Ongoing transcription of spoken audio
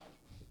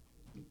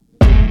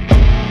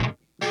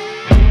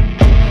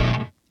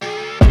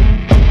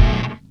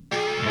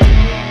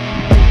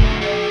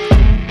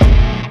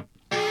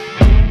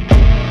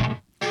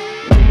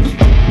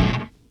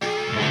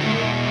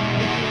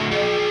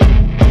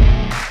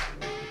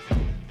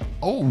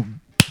Oh,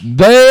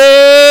 baby.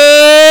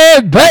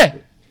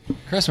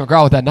 Chris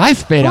McGraw with that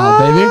nice fade out,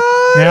 baby.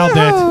 Nailed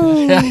it.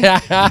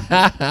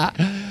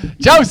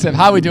 Joseph,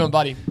 how we doing,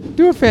 buddy?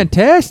 Doing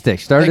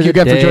fantastic. Thank you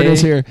again for joining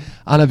us here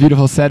on a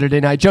beautiful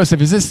Saturday night.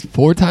 Joseph, is this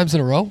 4 times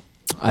in a row?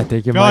 I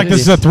think it I feel might like be. this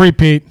is a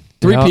three-peat.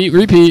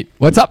 Repeat.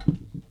 What's up?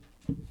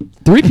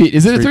 Three-peat.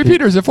 Is it a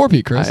three-peat or is it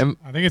 4-peat, Chris?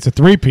 I think it's a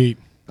three-peat.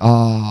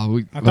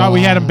 I thought we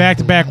had them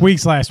back-to-back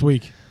weeks last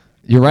week.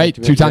 You're right.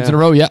 2 times in a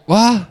row. Yeah.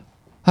 Well,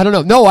 I don't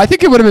know. No, I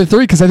think it would have been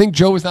 3 because I think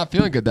Joe was not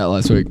feeling good that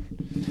last week.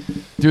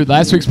 Dude,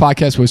 last week's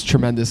podcast was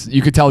tremendous.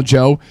 You could tell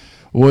Joe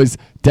was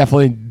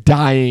definitely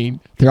dying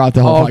throughout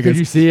the whole podcast. Could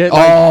you see it?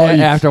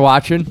 After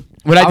watching?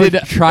 When I did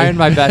was trying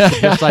my best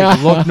to just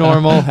like look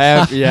normal.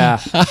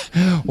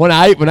 When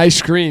I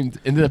screamed,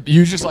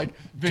 you just like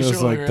visually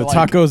just like were the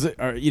tacos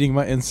are eating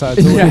my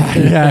insides.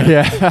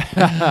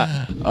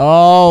 yeah.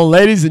 Oh,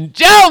 ladies and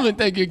gentlemen,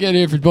 thank you again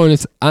here for joining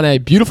us on a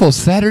beautiful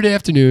Saturday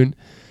afternoon.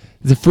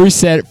 It's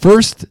the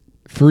first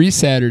free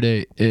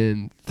Saturday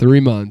in 3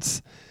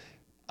 months.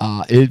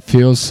 It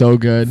feels so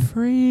good.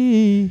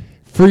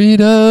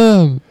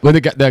 Freedom. When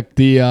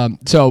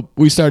so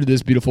we started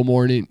this beautiful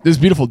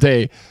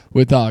day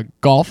with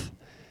golf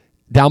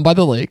down by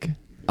the lake.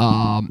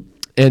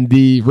 And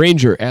the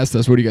ranger asked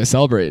us, "What are you guys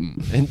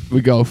celebrating?" And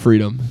we go,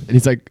 "Freedom." And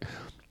he's like,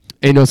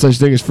 "Ain't no such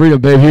thing as freedom,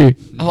 baby."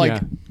 I'm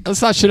like,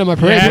 "Let's not shit on my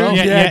parade, bro."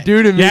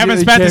 Dude, you haven't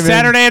spent the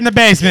Saturday in the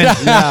basement.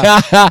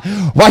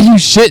 Why you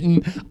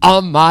shitting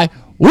on my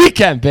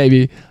weekend,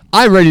 baby?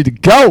 I'm ready to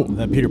go.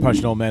 Then Peter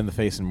punched an old man in the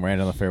face and ran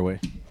down the fairway.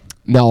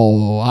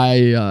 No,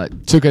 I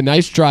took a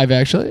nice drive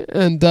actually,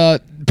 and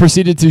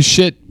proceeded to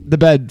shit the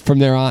bed from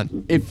there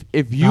on. If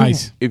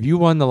you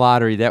won the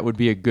lottery, that would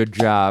be a good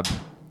job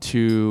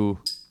to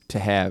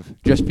have.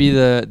 Just be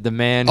the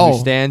man who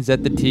stands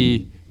at the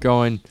tee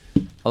going,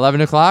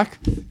 11 o'clock,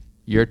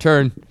 your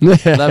turn.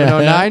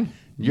 11:09,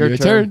 your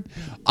turn.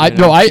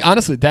 I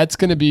honestly, that's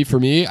gonna be for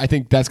me. I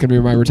think that's gonna be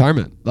my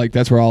retirement. Like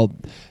that's where I'll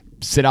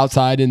sit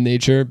outside in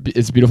nature.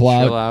 It's beautiful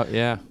Chill out.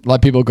 Yeah.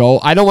 Let people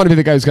go. I don't want to be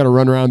the guy who's got to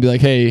run around and be like,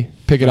 "Hey,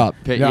 pick it up."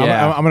 I'm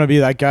going to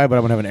be that guy, but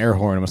I'm going to have an air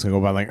horn. I'm just going to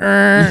go by like, all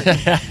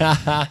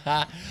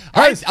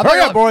right,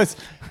 hurry up, boys.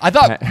 I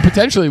thought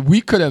potentially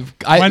we could have.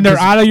 When they're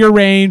out of your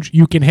range,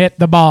 you can hit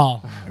the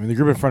ball. I mean, the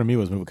group in front of me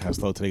was moving kind of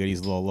slow today. Got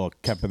these little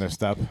kept in their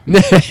step.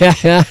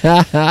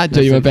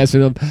 Joe, you went past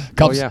them cups.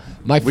 Oh, yeah.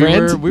 My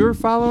friend. We were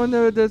following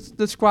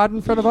the squad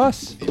in front of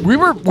us. We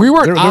were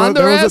on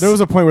their ass. There was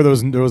a point where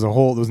there was a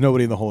hole. There was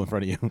nobody in the hole in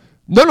front of you.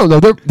 No.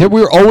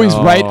 We were always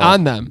right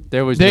on them.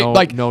 There was they no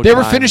were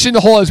time. finishing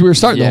the hole as we were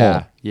starting the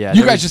hole. Yeah.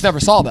 You guys just never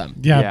saw them.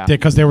 Yeah,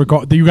 because they were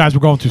you guys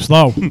were going too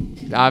slow.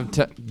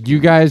 You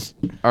guys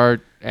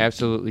are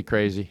absolutely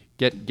crazy.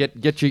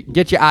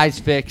 Get your eyes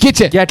fixed. Get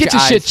your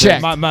shit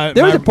checked. My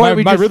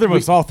rhythm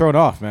was all thrown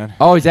off, man.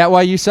 Oh, is that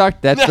why you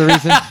sucked? That's the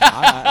reason.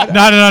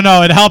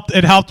 No.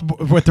 It helped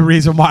with the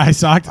reason why I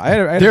sucked.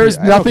 There's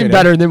nothing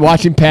better than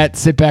watching Pat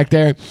sit back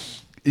there.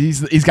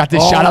 He's got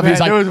this shot up. He's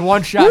like, there was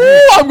one shot.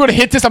 I'm going to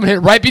hit this. I'm going to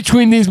hit it right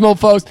between these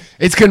mofos.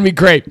 It's going to be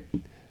great.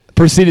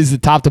 Proceeds to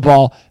top the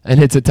ball and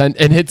hits a 10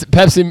 and hits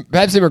Pepsi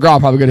McGraw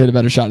probably going to hit a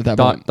better shot at that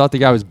point. Thought the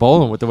guy was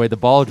bowling with the way the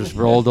ball just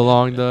rolled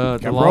along the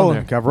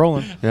lawn. Kept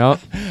rolling. Yep.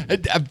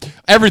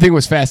 Everything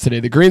was fast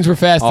today. The greens were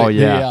fast. Oh,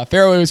 yeah. The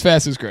fairway was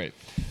fast. It was great.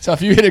 So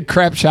if you hit a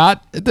crap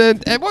shot,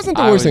 then it wasn't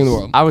the worst thing in the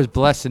world. I was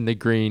blessing the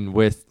green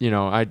with,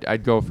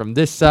 I'd go from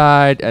this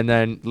side and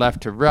then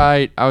left to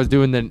right. I was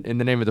doing in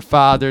the name of the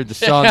Father, the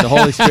Son, the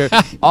Holy Spirit,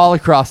 all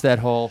across that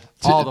hole,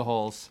 all the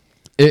holes.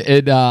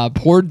 It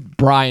poured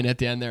Brian at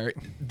the end there.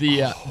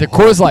 The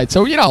Coors Light.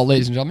 So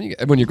ladies and gentlemen,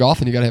 when you're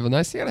golfing, you gotta have a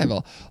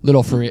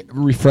little free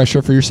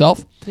refresher for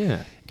yourself.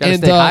 Yeah, gotta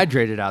stay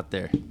hydrated out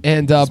there.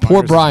 And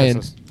poor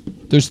Brian.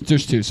 There's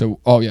 2. So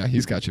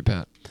he's got you,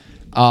 Pat.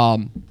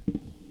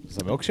 Is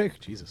that a milkshake?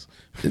 Jesus.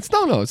 It's a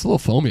little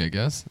foamy, I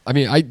guess. I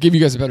mean, I give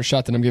you guys a better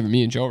shot than I'm giving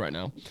me and Joe right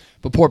now.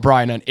 But poor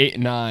Brian on 8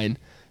 and 9.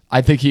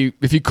 I think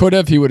if he could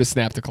have, he would have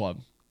snapped the club.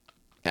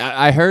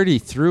 I heard he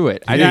threw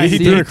it. He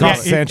threw it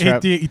across the sand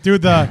trap. He threw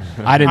the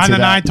I didn't on see the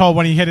that. 9-hole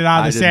when he hit it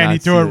out of the sand. He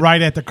threw it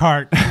right at the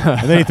cart.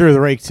 And then he threw the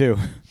rake too.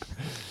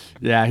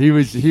 Yeah, he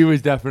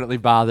was definitely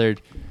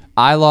bothered.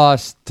 I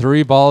lost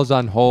 3 balls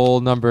on hole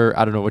number,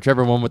 I don't know,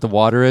 whichever one with the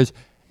water is.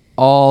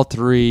 All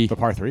 3. The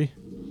par 3?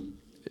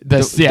 It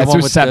was 7. I think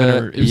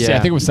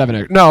it was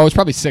 7. No, it was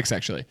probably 6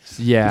 actually.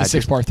 Yeah, the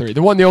 6 par 3.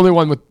 The only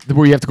one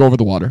where you have to go over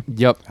the water.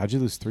 Yep. How'd you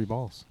lose 3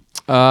 balls?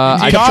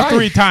 I got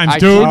 3 times,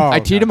 dude. I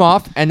teed him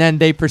off, and then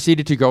they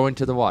proceeded to go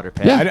into the water.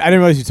 Pat. Yeah. I didn't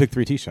realize you took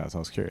 3 tee shots. I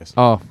was curious.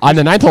 Oh, on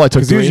the 9th hole, I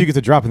took 3. Usually you get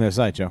to drop on the other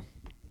side, Joe.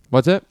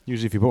 What's it?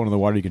 Usually if you put one in the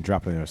water, you can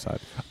drop it on the other side.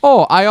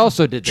 Oh, I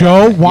also did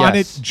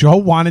that. Joe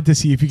wanted to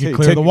see if he could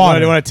clear the water.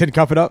 You want to tin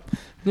cup it up?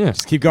 Yeah.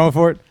 Just keep going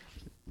for it?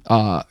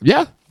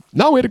 Yeah.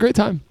 No, we had a great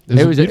time.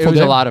 It was a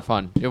a lot of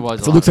fun. It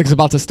was. So it looks like it's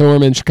about to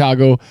storm in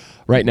Chicago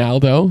right now,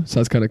 though. So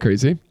that's kind of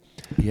crazy.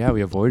 Yeah,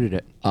 we avoided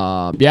it.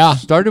 Yeah.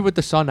 Started with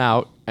the sun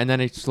out, and then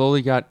it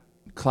slowly got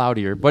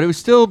cloudier, but it was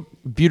still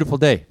a beautiful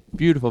day.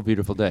 Beautiful,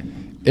 beautiful day.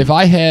 If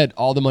I had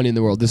all the money in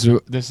the world, this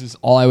is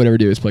all I would ever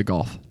do is play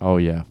golf. Oh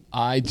yeah.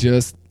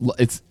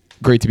 It's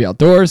great to be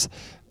outdoors,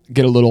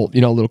 get a little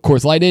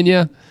Coors Light in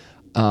you.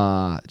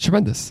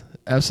 Tremendous,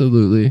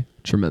 absolutely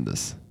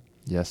tremendous.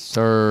 Yes,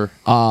 sir.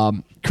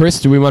 Chris,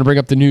 do we want to bring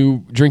up the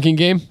new drinking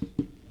game?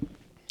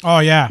 Oh,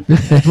 yeah.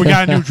 We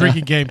got a new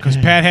drinking game because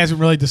Pat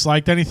hasn't really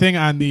disliked anything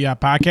on the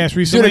podcast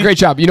recently. Doing a great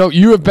job.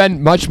 You have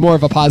been much more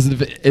of a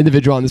positive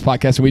individual on this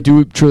podcast, and we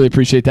do truly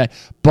appreciate that.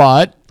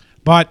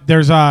 But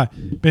there's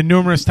been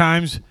numerous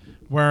times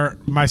where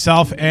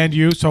myself and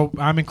you, so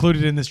I'm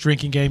included in this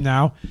drinking game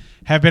now,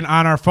 have been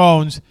on our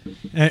phones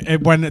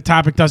when the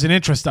topic doesn't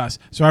interest us.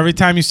 So every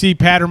time you see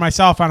Pat or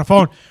myself on a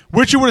phone,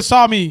 which you would have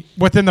saw me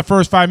within the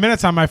first 5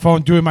 minutes on my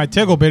phone doing my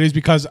Tiggle bitties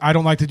because I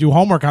don't like to do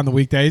homework on the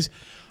weekdays,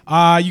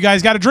 you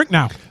guys got to drink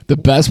now. The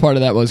best part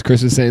of that was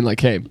Chris was saying, like,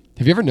 hey,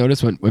 have you ever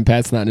noticed when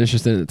Pat's not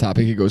interested in the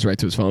topic, he goes right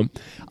to his phone?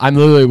 I'm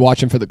literally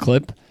watching for the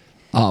clip,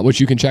 which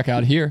you can check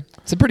out here.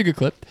 It's a pretty good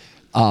clip.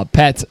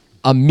 Pat's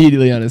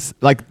immediately on his,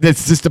 like,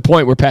 that's just the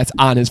point where Pat's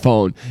on his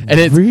phone.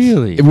 And it's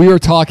really, we were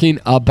talking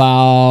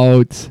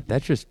about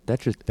that's just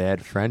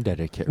bad friend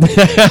etiquette.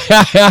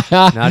 Right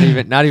not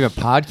even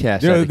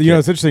podcast. You know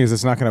what's interesting is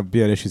it's not going to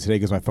be an issue today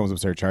because my phone's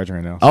upstairs charging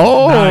right now.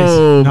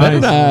 Oh, Nice. very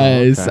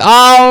nice. Okay.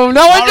 Oh,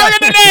 no one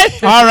drinking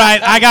today. All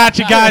right, I got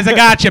you guys. I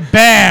got you.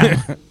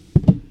 Bam.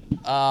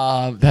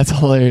 That's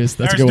hilarious.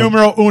 That's There's a good one.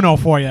 numero uno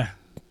for you. All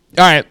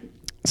right.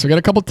 So we got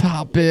a couple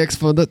topics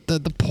for the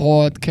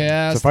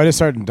podcast. So if I just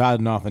start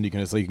dotting off, then you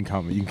can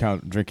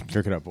count, drink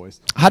it up,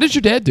 boys. How did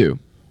your dad do?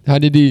 How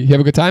did he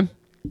have a good time?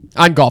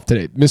 On golf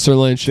today, Mr.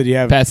 Lynch. Did he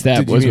have Pat's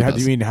dad was with us.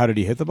 Do you mean how did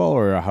he hit the ball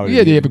or how?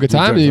 Did he have a good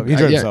time? He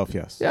enjoyed himself.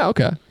 Yes. Yeah.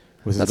 Okay.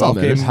 Was his That's all golf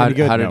that game matters. How any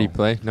good? did No. he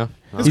play? No.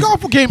 This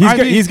golf game,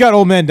 He's got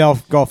old man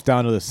golf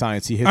down to the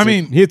science. He hits.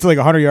 he hits like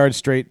 100 yards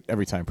straight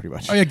every time, pretty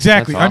much.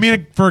 Exactly. That's I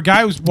mean, for a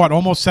guy who's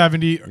almost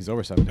 70, He's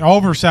over 70.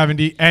 over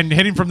 70, and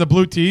hitting from the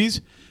blue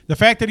tees, the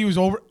fact that he was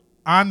over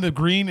on the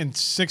green in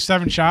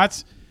 6-7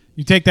 shots,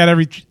 you take that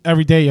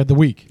every day of the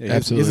week. Yeah,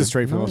 Absolutely. He's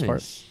straight for the most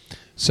part.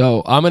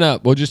 So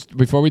we'll just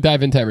before we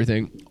dive into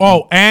everything.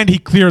 Oh, and he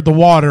cleared the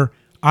water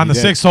on the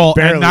did. 6th hole,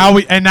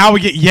 Barely. and now we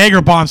get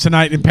Jaeger bombs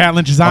tonight, and Pat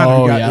Lynch is on.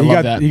 Oh, it. yeah, I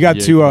love that. You got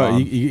Jaeger two.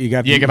 bomb. You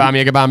got Jaeger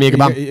bomb.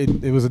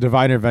 It was a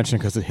divine intervention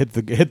because it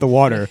hit the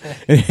water.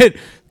 It hit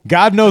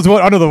God knows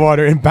what under the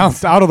water and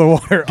bounced out of the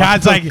water.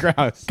 God's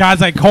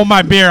like, hold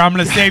my beer. I'm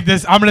gonna save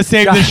this. I'm gonna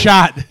save this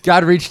shot.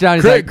 God reached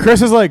down. He's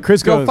Chris is like,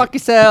 Chris go goes, fuck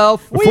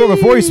yourself.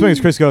 Before he swings,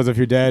 Chris goes, if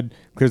your dad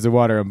clears the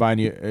water, I'm buying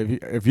you.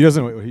 If he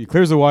doesn't, he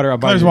clears the water. I'm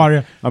buying Clears you. water,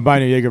 yeah. I'm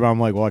buying you a Jaeger bomb. I'm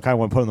like, well, I kind of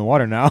want to put it in the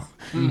water now.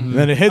 And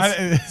then it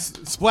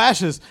hits,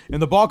 splashes,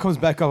 and the ball comes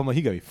back up. I'm like,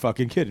 he gotta be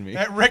fucking kidding me.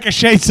 That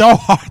ricocheted so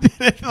hard,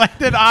 like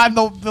did on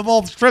the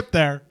little strip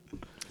there.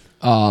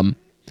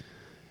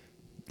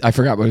 I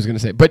forgot what I was going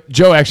to say, but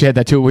Joe actually had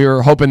that too. We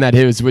were hoping that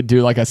his would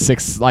do like a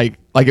 6, like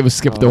it was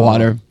skip the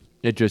water.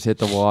 It just hit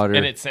the water.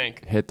 And it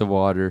sank. Hit the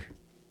water.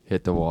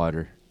 Hit the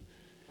water.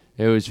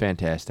 It was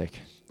fantastic.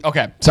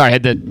 Okay, sorry, I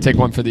had to take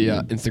one for the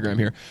Instagram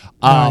here.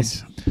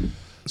 Nice.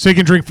 So you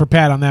can drink for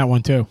Pat on that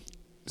one too.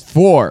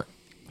 For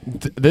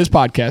this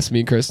podcast, me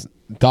and Chris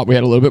thought we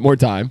had a little bit more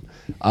time.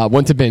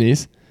 Went to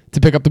Benny's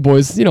to pick up the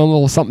boys. A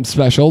little something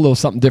special, a little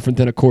something different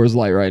than a Coors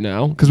Light right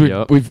now because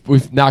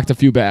we've knocked a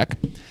few back.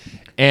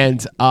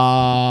 And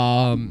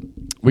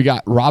we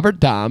got Robert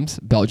Dom's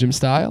Belgium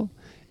style.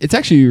 It's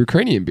actually a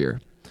Ukrainian beer.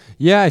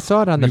 Yeah, I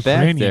saw it on the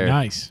back there.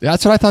 Nice.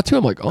 That's what I thought too.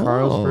 I'm like, oh.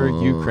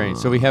 Carlsberg, Ukraine.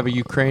 So we have a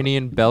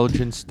Ukrainian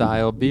Belgian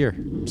style beer.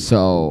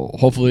 So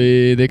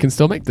hopefully they can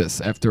still make this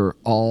after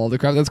all the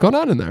crap that's going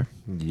on in there.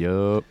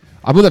 Yup.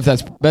 I believe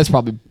that's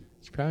probably.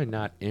 It's probably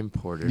not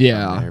imported.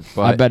 Yeah, from there,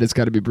 but I bet it's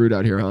got to be brewed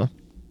out here, huh?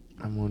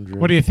 I'm wondering.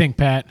 What do you think,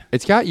 Pat?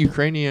 It's got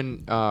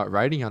Ukrainian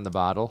writing on the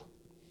bottle,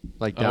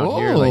 like down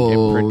here, like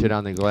imprinted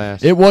on the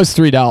glass. It was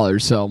 $3,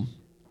 so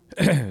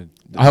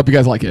I hope you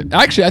guys like it.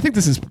 Actually, I think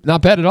this is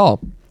not bad at all.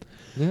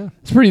 Yeah,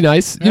 it's pretty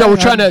nice. We're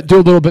trying to do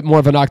a little bit more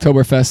of an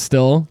Oktoberfest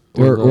still.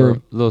 We're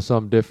a little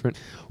something different.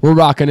 We're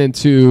rocking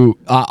into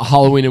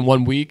Halloween in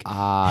 1 week.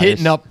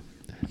 Hitting up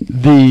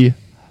the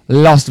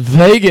Las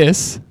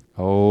Vegas.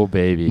 Oh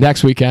baby!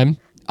 Next weekend.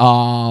 You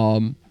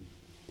know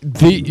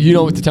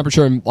what the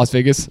temperature in Las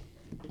Vegas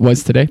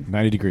was today?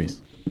 90 degrees.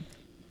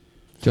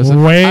 Joseph?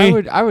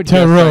 I would to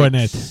guess ruin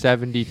like it.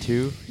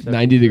 72.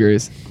 90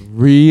 degrees.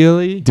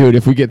 Really? Dude,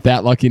 if we get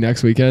that lucky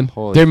next weekend,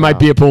 Holy there cow. might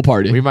be a pool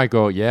party. We might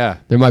go. Yeah.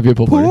 There might be a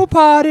pool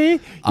party.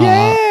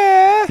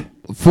 Yeah.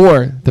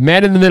 For the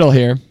man in the middle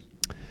here,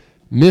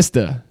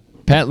 Mr.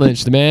 Pat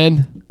Lynch, the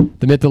man,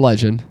 the myth, the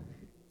legend,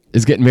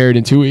 is getting married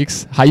in 2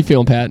 weeks. How you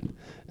feeling, Pat?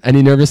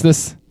 Any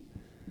nervousness?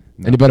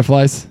 No. Any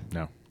butterflies?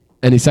 No.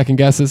 Any second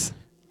guesses?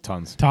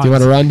 Tons. Do you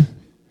want to run?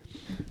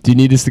 Do you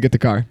need us to get the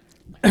car?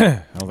 I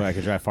don't think I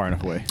could drive far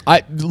enough away.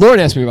 Lauren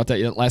asked me about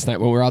that last night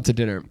when we were out to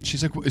dinner.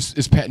 She's like,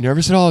 is Pat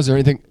nervous at all? Is there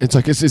anything? It's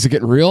like, is it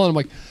getting real? And I'm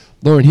like,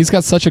 Lauren, he's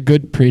got such a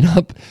good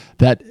prenup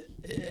that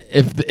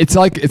if it's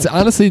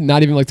honestly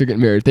not even like they're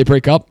getting married. If they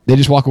break up, they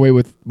just walk away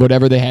with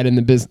whatever they had in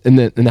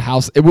the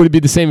house. It would be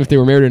the same if they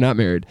were married or not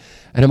married.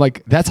 And I'm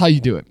like, that's how you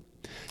do it.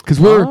 because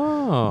where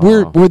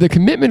the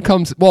commitment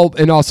comes. Well,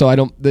 and also I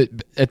don't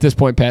at this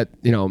point, Pat.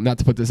 Not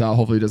to put this out.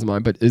 Hopefully, he doesn't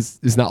mind, but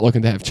is not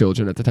looking to have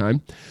children at the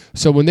time.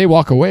 So when they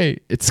walk away,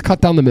 it's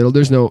cut down the middle.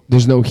 There's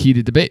no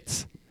heated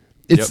debates.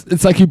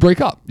 It's like you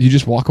break up. You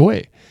just walk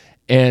away,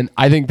 and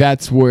I think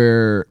that's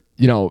where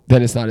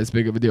then it's not as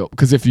big of a deal,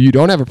 because if you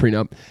don't have a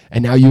prenup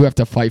and now you have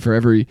to fight for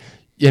every,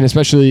 and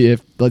especially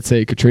if, let's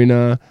say,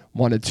 Katrina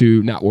wanted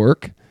to not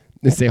work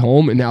and stay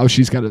home, and now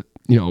she's got to,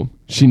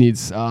 she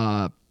needs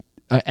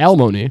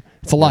alimony.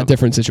 It's a lot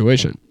different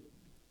situation.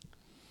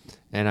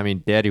 And I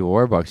mean, Daddy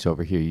Warbucks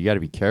over here, you got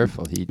to be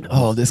careful.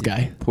 This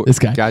guy.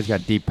 Guy's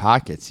got deep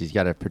pockets. He's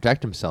got to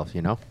protect himself,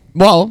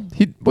 Well,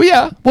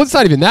 yeah. Well, it's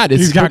not even that.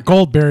 He's got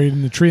gold buried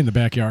in the tree in the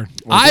backyard.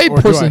 I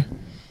personally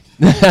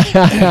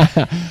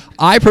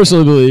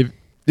believe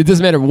it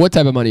doesn't matter what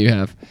type of money you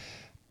have.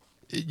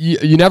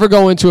 You never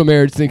go into a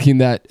marriage thinking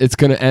that it's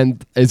going to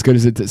end as good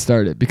as it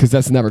started, because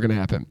that's never going to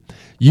happen.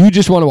 You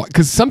just want to,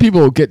 because some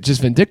people get just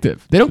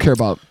vindictive. They don't care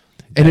about,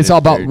 and it's all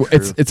about,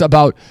 it's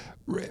about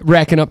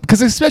racking up,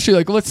 because especially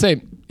like, let's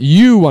say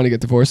you want to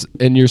get divorced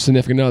and your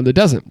significant other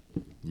doesn't.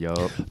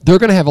 Yup. They're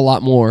going to have a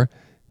lot more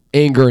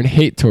anger and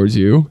hate towards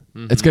you.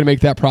 It's going to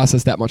make that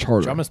process that much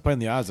harder. I'm just playing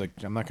the odds. Like,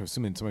 I'm not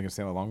assuming somebody can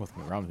stand along with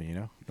me, around with me.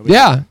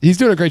 Yeah, he's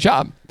doing a great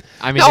job.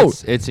 I mean,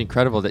 it's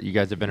incredible that you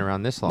guys have been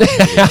around this long.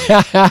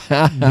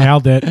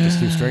 Nailed it. Just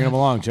keep stringing them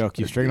along, Joe.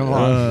 Keep stringing them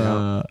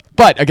along.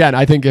 But again,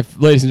 I think if,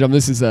 ladies and gentlemen,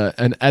 this is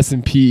an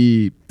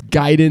S&P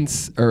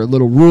guidance or a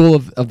little rule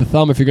of the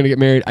thumb, if you're going to get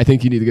married, I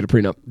think you need to get a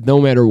prenup, no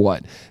matter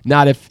what.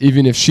 Not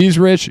even if she's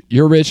rich,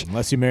 you're rich.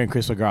 Unless you marry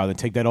Chris McGraw, then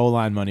take that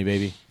O-line money,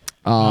 baby.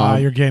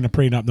 You're getting a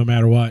prenup no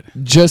matter what.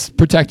 Just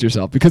protect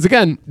yourself, because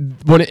again,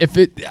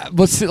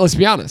 let's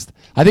be honest.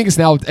 I think it's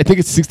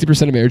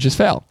 60% of marriages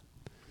fail.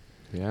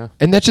 Yeah,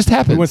 and that just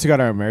happens. We went to got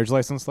our marriage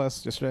license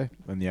yesterday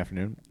in the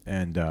afternoon,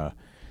 and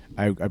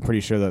I'm pretty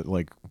sure that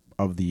like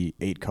of the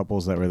 8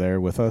 couples that were there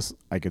with us,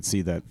 I could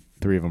see that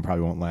 3 of them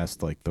probably won't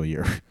last like the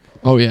year.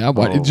 Oh yeah,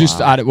 why do you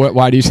say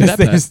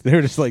that?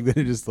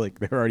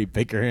 They were already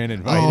bickering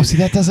and fighting. Oh, see,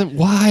 that doesn't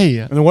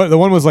why. And the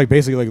one was like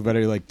basically like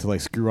better like to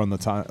like screw on the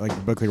top, like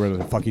basically where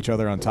they fuck each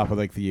other on top of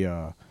like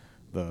the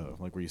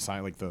like where you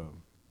sign like the,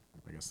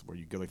 I guess where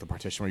you get like the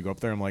partition where you go up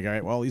there. I'm like, all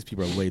right, well, these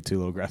people are way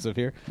too aggressive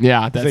here.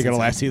 Yeah, that's ain't gonna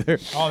last either.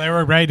 Oh, they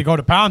were ready to go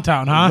to Pound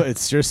Town, huh? It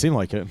sure seemed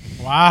like it.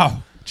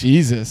 Wow.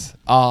 Jesus.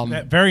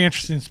 Very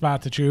interesting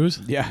spot to choose.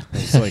 Yeah.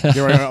 It's like,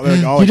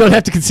 they're all you don't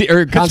have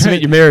to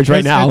consummate your marriage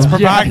right now. It's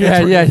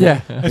provocative.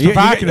 Yeah. It's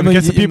provocative. It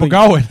gets the people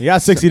going. You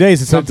got 60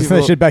 days to send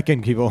that shit back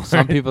in, people.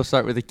 Some people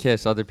start with a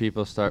kiss. Other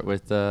people start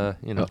with,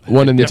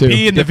 one and the two.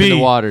 P and the V. In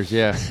the waters,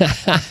 yeah.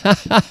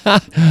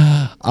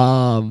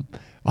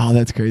 Wow,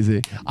 that's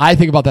crazy. I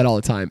think about that all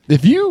the time.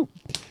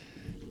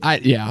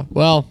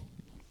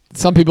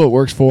 Some people it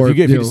works for. If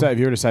you ever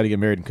decide to get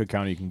married in Cook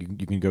County,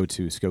 you can go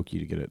to Skokie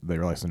to get it.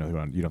 Their license. You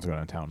don't have to go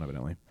downtown,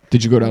 evidently.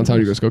 Did you go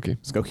downtown? You go Skokie?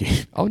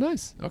 Skokie. Oh,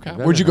 nice. Okay.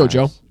 Very Where'd you go, nice.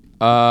 Joe?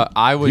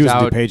 I was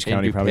out DuPage in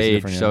County, probably DuPage,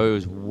 different, so it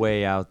was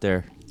way out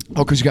there.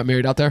 Oh, because you got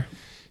married out there?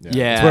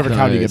 Yeah. It's whatever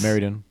county you Nice. get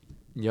married in.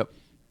 Yep.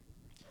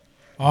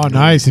 Oh,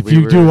 nice. If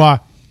you do,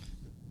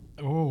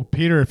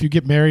 Peter, if you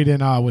get married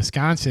in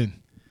Wisconsin,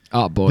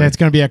 Oh, boy. that's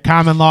going to be a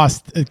common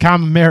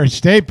marriage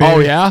state, baby. Oh,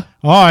 yeah?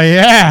 Oh,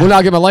 yeah. Well,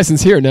 I'll get my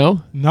license here,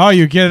 no? No,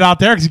 you get it out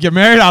there because you get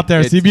married out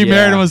there. So you be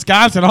married in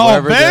Wisconsin.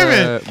 Oh,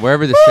 baby.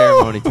 Wherever the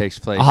ceremony takes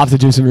place. I'll have to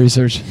do some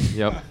research.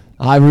 Yep.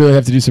 I really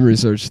have to do some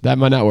research. That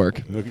might not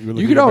work.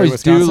 You could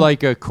always do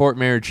like a court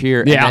marriage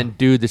here Yeah. and then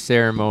do the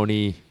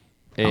ceremony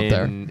Out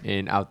there.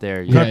 out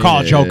there. Good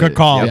call, Joe. Good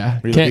call. Yeah.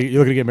 You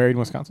looking to get married in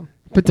Wisconsin?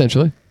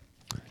 Potentially.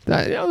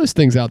 There's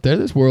things out there.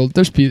 There's world.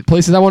 There's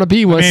places I want to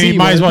be. I mean, you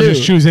might as well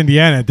just choose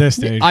Indiana at this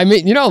stage. I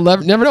mean,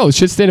 never know.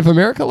 Shit, state of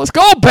America. Let's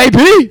go, baby.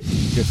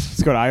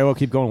 Let's go to Iowa.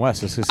 Keep going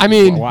west.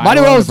 Why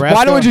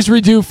don't we just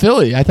redo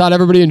Philly? I thought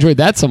everybody enjoyed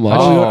that so much.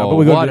 Oh,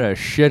 what a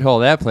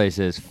shithole that place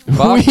is.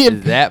 Fuck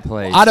that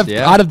place. Out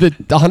of the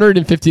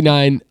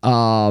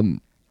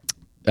 159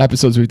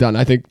 episodes we've done,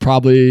 I think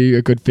probably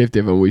a good 50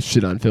 of them we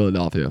shit on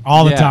Philadelphia.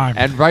 All the time.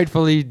 And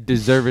rightfully,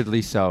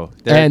 deservedly so.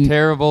 They're a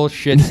terrible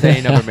shit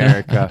stain of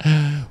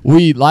America.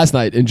 We, last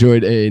night,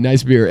 enjoyed a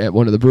nice beer at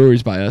one of the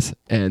breweries by us,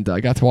 and I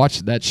got to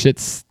watch that shit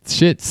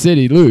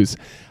city lose.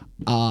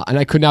 And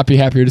I could not be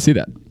happier to see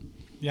that.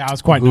 Yeah, it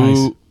was quite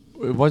nice.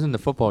 It wasn't the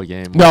football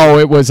game. No,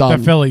 it was The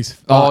Phillies.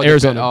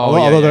 Arizona.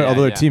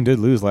 Although their team did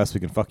lose last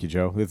week, and fuck you,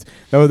 Joe.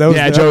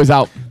 Joe was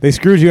out. They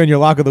screwed you on your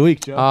lock of the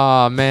week, Joe.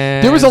 Oh,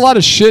 man. There was a lot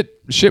of shit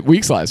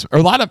weeks a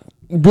lot of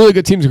really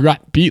good teams who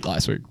got beat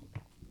last week.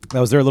 That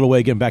was their little way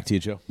of getting back to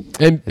you, Joe.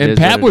 And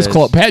Pat was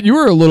close. Pat, you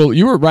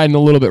were riding a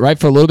little bit, right,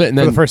 for a little bit, and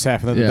then for the first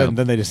half, and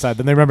then they decided.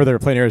 Then they remember they were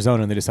playing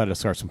Arizona, and they decided to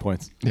score some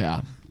points.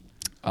 Yeah.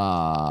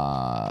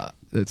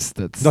 That's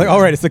They're like,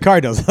 all right, it's the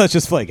Cardinals. Let's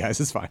just play, guys.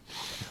 It's fine.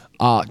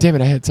 Damn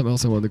it, I had something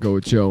else I wanted to go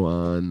with Joe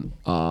on.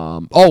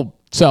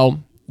 So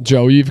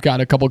Joe, you've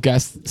got a couple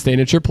guests staying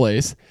at your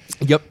place.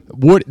 Yep.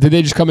 Did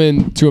they just come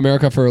in to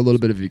America for a little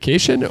bit of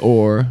vacation,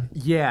 or?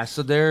 Yeah,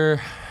 so they're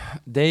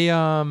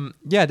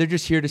They're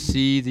just here to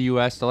see the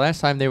U.S. The last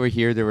time they were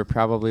here, they were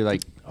probably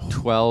like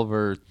 12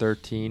 or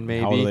 13,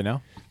 maybe. How old are they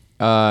now?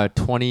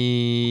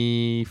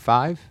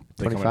 25.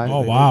 25.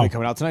 Oh, wow. They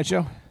coming out tonight,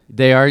 Joe?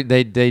 They are.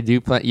 They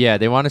do play. Yeah,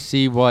 they want to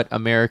see what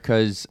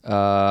America's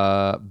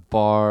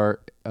bar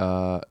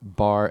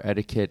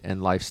etiquette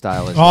and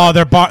lifestyle is. Oh,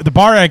 the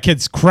bar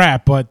etiquette's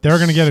crap, but they're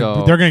gonna get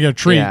a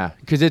treat. Yeah,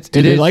 because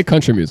Do they like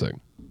country music?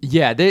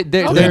 Yeah, they're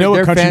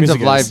fans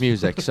of live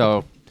music.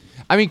 So,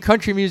 I mean,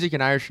 country music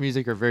and Irish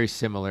music are very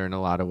similar in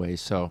a lot of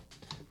ways. So,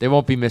 they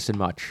won't be missing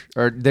much,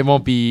 or it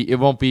won't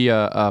be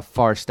a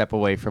far step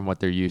away from what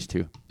they're used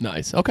to.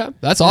 Nice. Okay,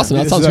 that's awesome.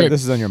 Yeah, that sounds great.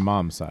 This is on your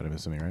mom's side, I'm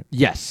assuming, right?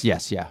 Yes,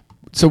 yeah.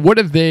 So what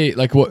have they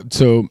coming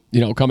to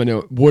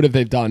what have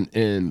they done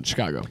in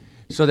Chicago?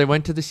 So they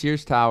went to the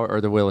Sears Tower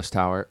or the Willis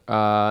Tower.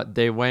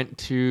 They went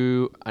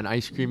to an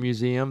ice cream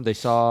museum. They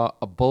saw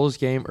a Bulls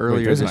game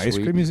earlier There's this an ice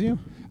week. cream museum?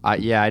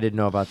 Yeah, I didn't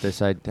know about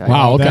this.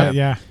 Wow. Okay.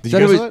 Yeah.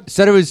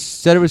 Said it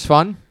was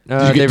fun.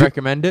 They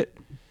recommend it.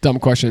 Dumb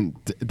question.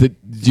 Did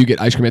you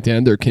get ice cream at the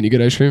end, or can you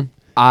get ice cream?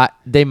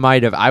 They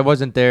might have. I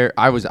wasn't there.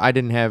 I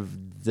didn't have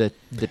the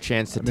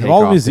chance to take all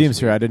the off museums this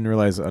here, week. I didn't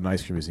realize an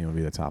ice cream museum would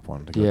be the top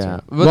one to go Yeah.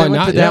 to. Well, they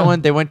went to that one.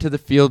 They went to the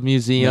Field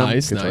Museum.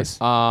 Nice.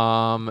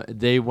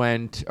 They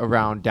went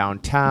around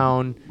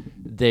downtown.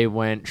 They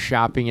went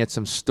shopping at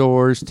some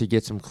stores to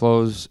get some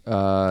clothes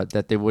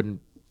that they wouldn't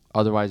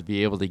otherwise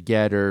be able to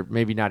get, or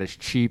maybe not as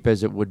cheap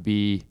as it would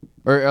be,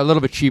 or a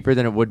little bit cheaper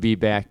than it would be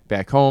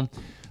back home.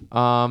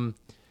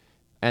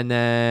 And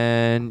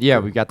then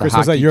we got the Chris, hockey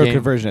what's that Euro game.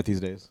 conversion at these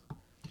days?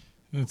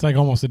 It's like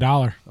almost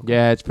 $1.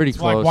 Yeah, it's pretty It's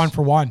close. like 1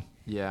 for 1.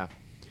 Yeah,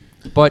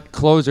 but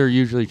clothes are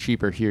usually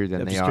cheaper here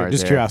than they are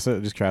just there.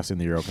 curiosity in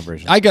the Euro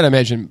conversion. I gotta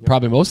imagine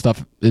probably most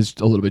stuff is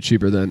a little bit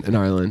cheaper than in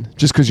Ireland,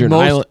 just because you're an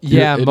Most- island.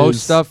 Yeah, it most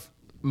is- stuff.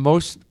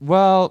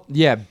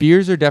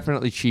 Beers are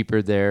definitely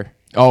cheaper there.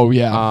 Oh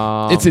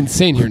yeah, it's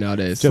insane here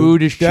nowadays.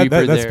 Food is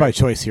cheaper That's there. by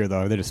choice here,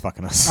 though. They're just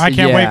fucking us. I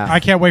can't wait. Yeah. I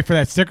can't wait for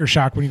that sticker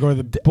shock when you go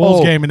to the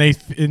Bulls game and they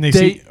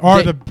see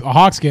the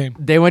Hawks game.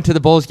 They went to the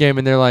Bulls game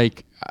and they're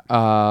like,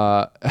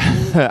 I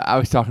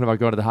was talking about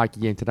going to the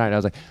hockey game tonight. I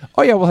was like,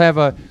 oh yeah, we'll have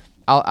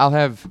I'll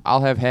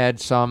have had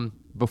some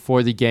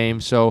before the game,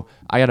 so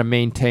I got to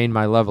maintain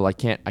my level. I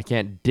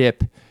can't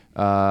dip.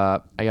 I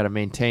got to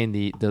maintain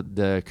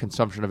the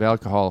consumption of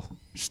alcohol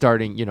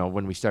starting,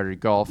 when we started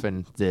golf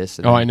and this.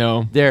 And I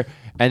know.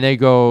 They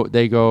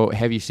go,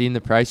 have you seen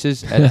the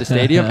prices at the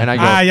stadium? And I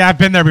go, Yeah, I've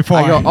been there before.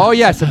 I go, oh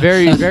yes,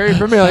 very, very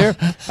familiar.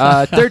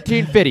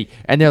 $13.50,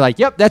 and they're like,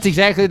 yep, that's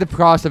exactly the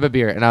cost of a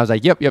beer. And I was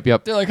like, yep.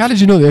 They're like, how did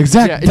you know the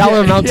exact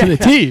dollar amount to the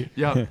T?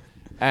 Yep.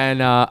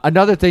 And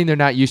another thing they're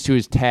not used to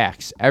is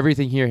tax.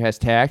 Everything here has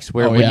tax.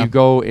 Where when you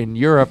go in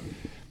Europe,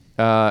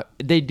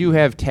 they do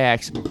have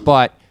tax,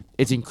 but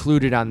it's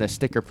included on the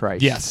sticker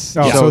price. Yes.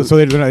 Oh, so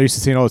they're not used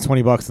to seeing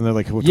 $20, and they're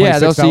like, $26? Yeah,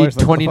 they'll see Like,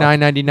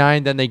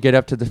 $29.99. Then they get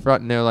up to the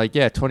front and they're like,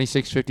 yeah,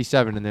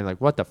 $26.57, and they're like,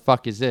 what the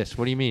fuck is this?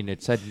 What do you mean?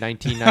 It said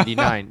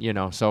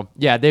 $19.99. So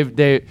yeah,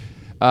 they.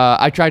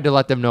 I tried to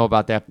let them know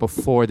about that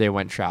before they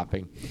went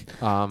shopping.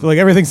 They're like,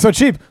 everything's so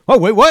cheap. Oh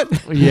wait, what?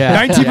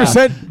 Yeah,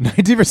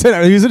 19%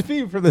 are using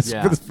fee for this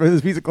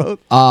piece of clothes.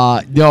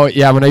 No,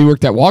 yeah. When I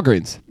worked at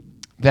Walgreens,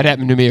 that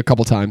happened to me a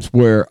couple times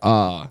where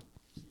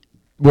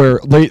we're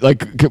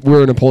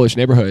in a Polish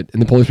neighborhood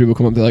and the Polish people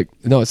come up, they're like,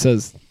 no, it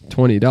says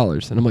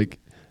 $20, and I'm like,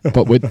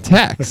 but with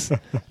tax.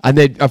 And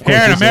they, of course,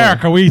 Here in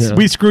America,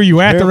 we screw you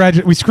at the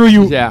register. We screw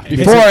you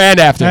before and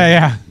after.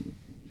 Yeah.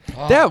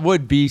 That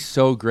would be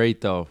so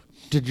great though,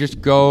 to just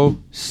go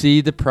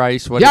see the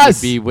price, what it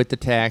would be with the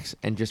tax,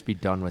 and just be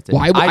done with it.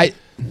 Why?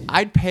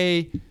 I'd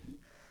pay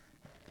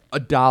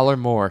 $1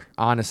 more,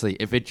 honestly,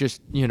 if it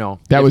just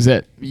That was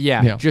it.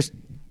 Yeah, just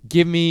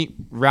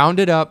round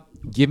it up.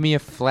 Give me a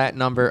flat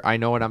number. I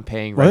know what I'm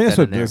paying Well, I right think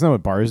then and there. that's not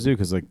what bars do,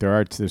 because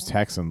there's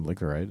tax on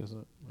liquor, right? Isn't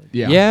it?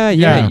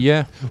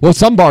 Yeah. Well,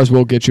 some bars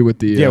will get you with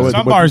the.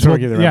 Some bars will-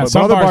 yeah, but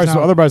some other bars bars,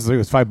 now- other bars, like, it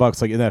was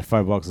 $5. Like in that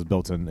 $5 is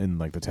built in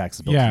like the tax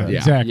is built. Yeah, in.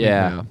 exactly.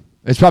 Yeah.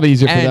 It's probably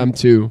easier for And- them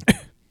to.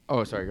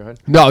 Oh, sorry. Go ahead.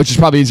 No, it's just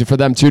probably easier for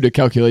them too to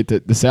calculate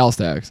the sales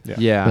tax.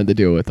 Yeah. Than to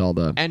deal with all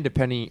the. And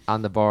depending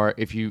on the bar,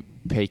 if you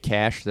pay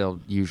cash, they'll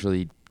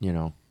usually,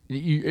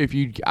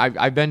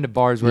 I've been to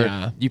bars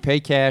where you pay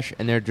cash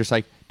and they're just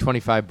like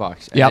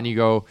 $25, and then you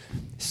go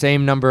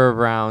same number of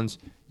rounds,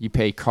 you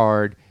pay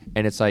card,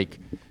 and it's like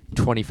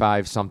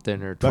 25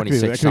 something or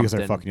 26 because something.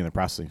 they're fucking in the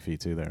processing fee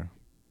too. There,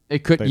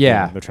 It could, they're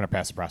trying to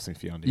pass the processing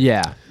fee on to you.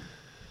 yeah.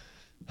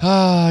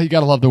 You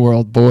gotta love the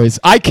world, boys.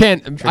 I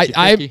can't.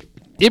 Tricky.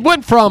 It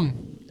went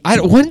from.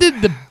 When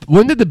did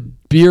the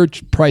beer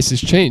prices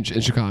change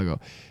in Chicago?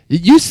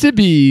 It used to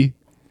be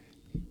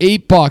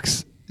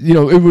 $8.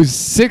 It was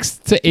 6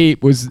 to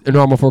 8 was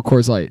normal for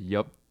Coors Light.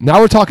 Yep. Now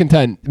we're talking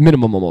 10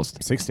 minimum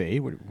almost. 6 to 8.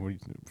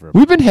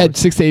 We've been had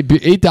 $6 to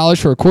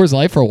 $8 for a Coors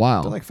Light for a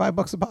while. They're like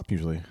 $5 a pop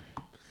usually.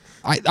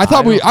 I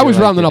thought I was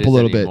rounding up a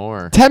little bit.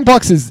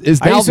 $10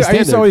 is now the standard. I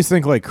used to always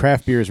think like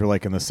craft beers were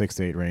like in the 6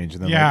 to 8 range,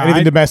 and then like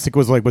anything domestic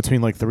was like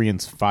between like 3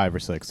 and 5 or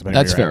 6.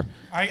 That's fair.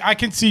 I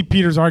can see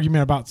Peter's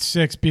argument about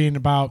 6 being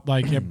about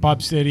like at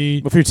Bub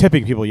City. If you're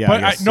tipping people, yeah.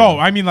 But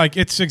I mean like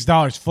it's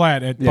 $6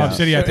 flat at Bub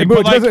City. I think.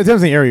 But like, it depends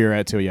on the area you're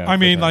at too. Yeah. I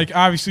mean like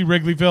obviously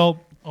Wrigleyville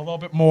a little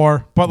bit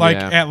more, but like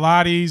at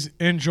Lottie's,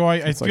 Enjoy,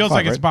 it feels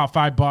like it's about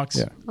 $5.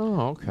 Yeah.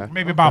 Oh, okay.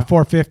 Maybe about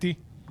 $4.50.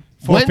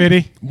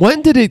 $4.50.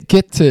 When did it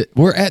get to?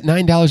 We're at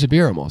 $9 a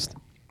beer almost.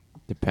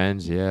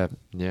 Depends. Yeah.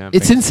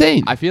 It's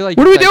insane. I feel like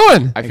what are we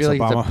doing? I feel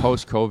like it's a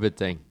post-COVID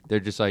thing. They're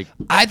just like.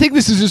 I think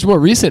this is just more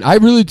recent. I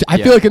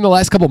feel like in the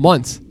last couple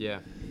months. Yeah.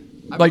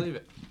 I like, believe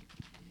it.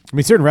 I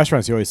mean, certain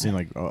restaurants you always seen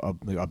like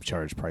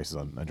upcharge prices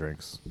on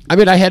drinks. I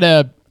mean, I had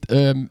a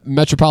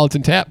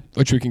Metropolitan Tap,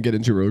 which we can get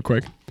into real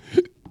quick.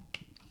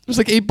 It was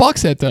like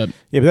 $8 at the.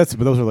 Yeah, but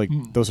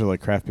those are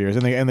like craft beers,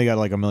 and they got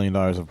like $1 million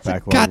of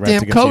backlog.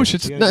 Goddamn Coach!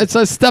 It's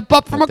a step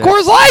up from a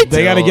Coors Light.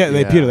 They gotta get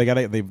Peter.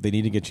 They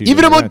need to get you.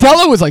 Even a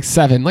Modelo was like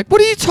 $7. Like,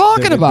 what are you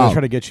talking about? They're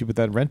trying to get you with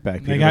that rent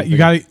back. You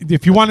got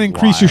if you want to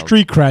increase your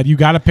street cred, you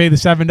got to pay the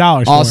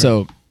 $7.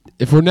 Also,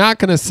 if you're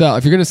gonna sell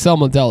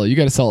Modelo, you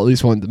got to sell at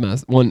least one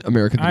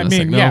American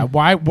domestic. I mean, yeah.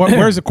 Why?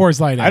 Where's the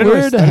Coors Light at? I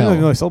didn't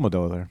know they sell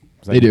Modelo there.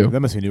 They do. That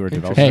must be newer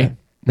development. Hey,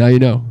 now you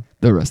know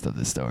the rest of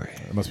the story.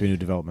 It must be a new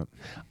development.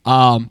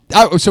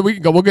 So we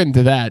can go. We'll get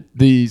into that.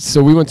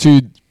 So we went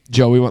to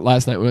Joe. We went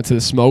last night. We went to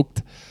the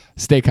Smoked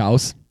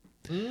Steakhouse.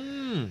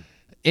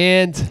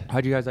 And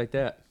how'd you guys like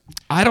that?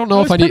 I don't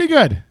know if I need. Pretty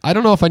good. I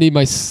don't know if I need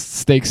my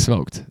steak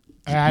smoked.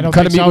 I don't.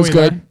 Cut of meat was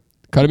either. good.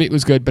 Cut of meat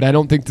was good, but I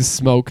don't think the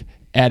smoke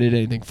added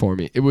anything for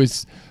me. It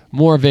was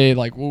more of a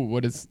like, ooh,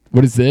 what is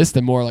this?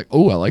 Than more like,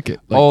 oh, I like it.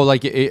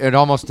 Like it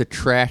almost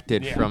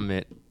detracted from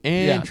it.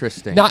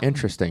 Interesting.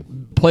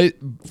 Interesting.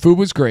 Food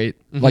was great.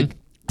 Mm-hmm. Like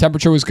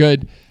temperature was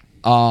good.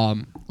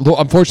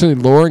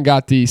 Unfortunately, Lauren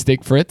got the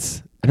steak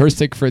fritz, and her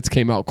steak fritz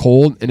came out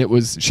cold, and it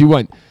was we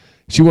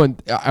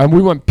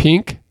went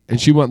pink,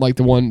 and she went like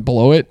the one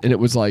below it, and it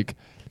was like,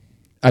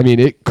 I mean,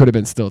 it could have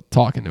been still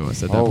talking to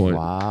us at that point. Oh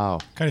wow!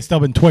 Could have still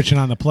been twitching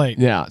on the plate.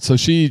 Yeah. So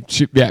she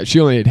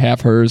only ate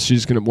half hers.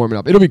 She's gonna warm it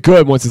up. It'll be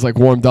good once it's like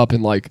warmed up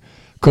and like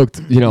cooked,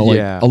 a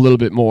little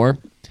bit more.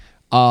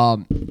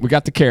 We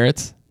got the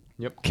carrots.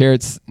 Yep.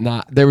 Carrots,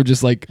 they were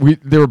just like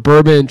they were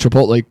bourbon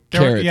chipotle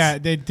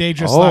carrots. They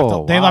just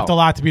left a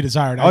lot to be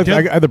desired. I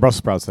had the Brussels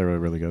sprouts. They were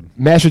really good.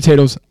 Mashed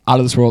potatoes out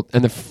of this world,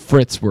 and the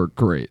frits were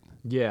great.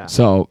 Yeah.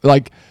 So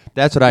like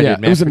that's what I did.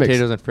 Mashed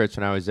potatoes and frits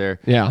when I was there.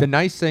 Yeah. The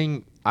nice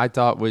thing I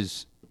thought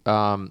was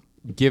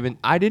given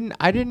I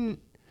didn't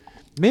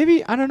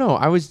maybe I don't know.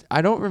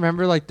 I don't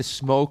remember like the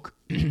smoke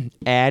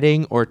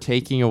adding or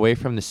taking away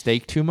from the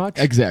steak too much.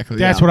 Exactly.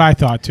 That's what I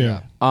thought too.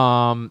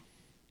 Yeah.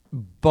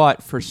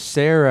 But for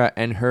Sarah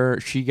and her,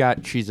 she's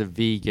a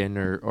vegan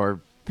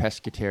or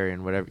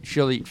pescatarian, whatever.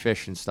 She'll eat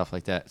fish and stuff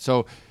like that.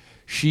 So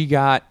she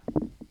got,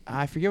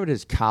 I forget what it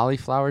is,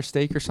 cauliflower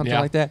steak or something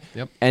like that.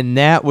 Yep. And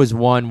that was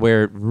one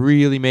where it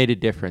really made a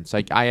difference.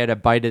 Like I had a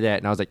bite of that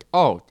and I was like,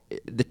 oh,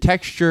 the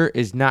texture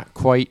is not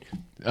quite,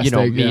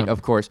 steak, meat,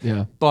 of course.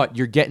 Yeah. But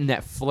you're getting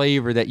that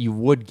flavor that you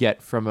would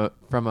get from a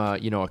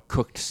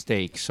cooked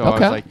steak. So I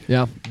was like,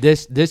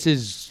 this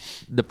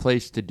is the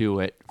place to do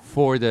it.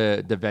 For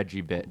the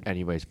veggie bit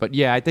anyways. But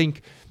yeah, I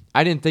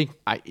didn't think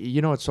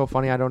it's so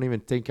funny, I don't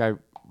even think I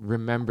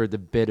remember the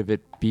bit of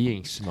it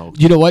being smoked.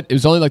 You know what? It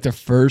was only like the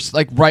first,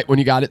 like right when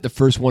you got it, the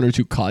first 1 or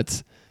 2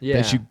 cuts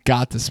that you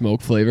got the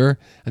smoke flavor.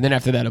 And then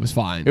after that, it was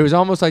fine. It was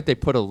almost like they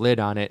put a lid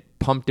on it,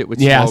 pumped it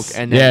with smoke,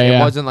 and then it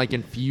wasn't like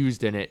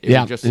infused in it. It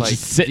was just it's like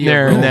just sitting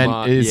there, and then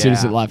as soon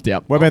as it left,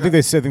 Well, I think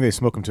they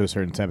smoke them to a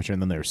certain temperature,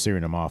 and then they were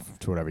searing them off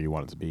to whatever you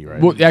want it to be, right?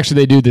 Well,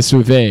 actually, they do the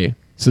sous vide.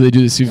 So they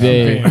do the sous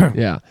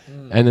vide,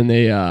 and then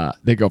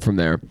they go from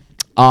there.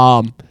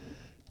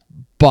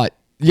 But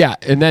yeah,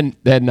 and then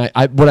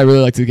what I really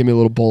liked is give me a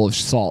little bowl of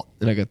salt,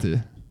 and I got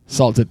to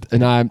salt it,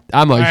 and I'm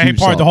a huge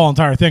poured salt. the whole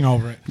entire thing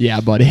over it. Yeah,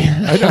 buddy.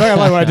 When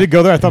I did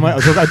go there, I thought I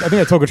think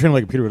I told Katrina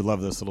like Peter would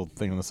love this little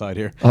thing on the side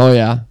here. Oh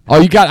yeah.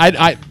 Oh, you got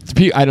I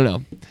don't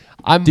know.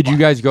 Did you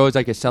guys go as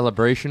like a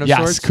celebration of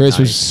sorts? Yes, Chris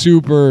was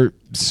super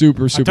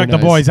I took the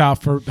boys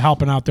out for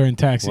helping out during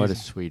tax season. What a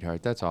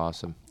sweetheart. That's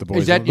awesome.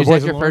 Is that your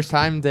first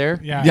time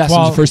there? Yeah. Yes, it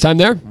was the first time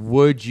there.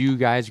 Would you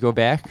guys go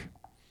back?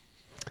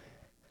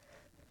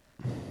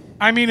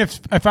 I mean,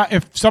 if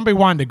somebody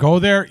wanted to go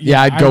there,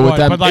 I'd go with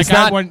them. But like, it's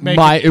not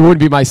it wouldn't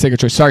be my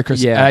signature. Sorry,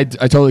 Chris. Yeah. I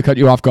totally cut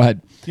you off. Go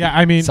ahead. Yeah,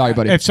 I mean, sorry,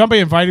 buddy. If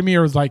somebody invited me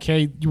or was like,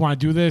 "Hey, you want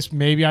to do this?"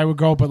 Maybe I would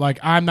go. But like,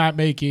 I'm not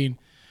making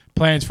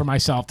plans for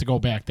myself to go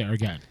back there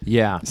again.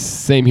 Yeah,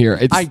 same here.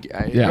 It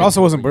also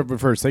wasn't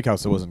for a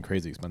steakhouse. It wasn't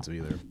crazy expensive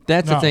either.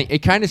 That's the thing. It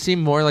kind of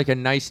seemed more like a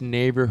nice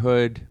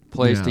neighborhood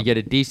place to get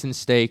a decent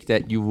steak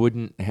that you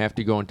wouldn't have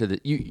to go into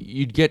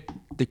you'd get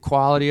the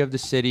quality of the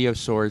city of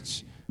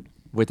sorts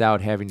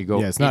without having to go.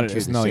 Yeah, it's not like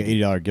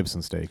 $80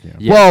 Gibson steak.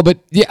 Yeah. Well, but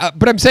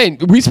I'm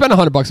saying we spent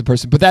 $100 a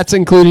person, but that's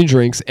including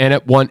drinks and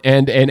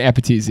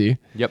appetizer.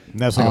 Yep, and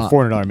that's like a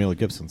 $400 meal at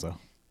Gibson's though.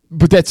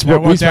 But that's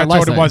what we spent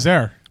last night. It was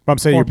there. But I'm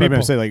saying Four you're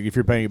people. like if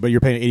you're paying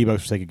 $80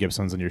 for steak at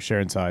Gibson's and you're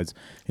sharing sides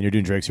and you're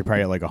doing drinks, you're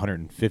probably at like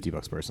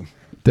 $150 person.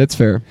 That's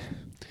fair.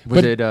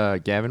 Was it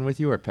Gavin with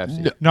you or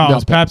Pepsi? No, it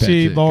was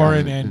Pepsi, Pepsi,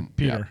 Lauren, Gavin, and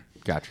Peter.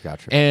 Gotcha.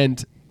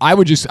 And I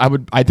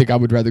think I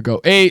would rather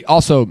go.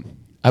 Also,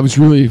 I was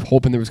really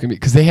hoping there was gonna be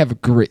because they have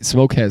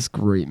Smoke has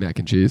great mac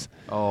and cheese.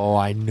 Oh,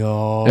 I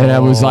know. And I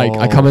was like,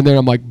 I come in there and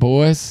I'm like,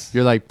 boys,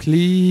 You're like,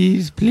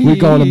 please. we're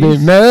gonna be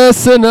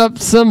messing up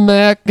some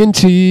mac and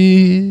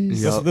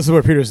cheese. Yep. This is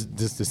where Peter's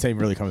the same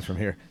really comes from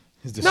here.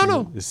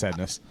 His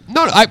sadness.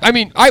 No, I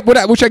mean,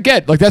 which I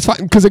get. Like, that's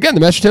fine. Because, again,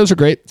 the mashed potatoes are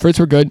great. Frites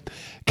were good.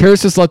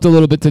 Carrots just left a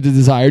little bit to the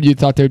desired. You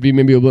thought there would be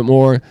maybe a little bit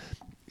more.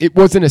 It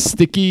wasn't a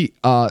sticky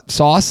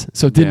sauce,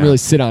 so it didn't really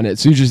sit on it.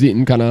 So you're just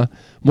eating kind of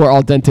more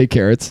al dente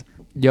carrots.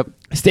 Yep.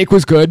 Steak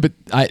was good, but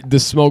the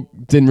smoke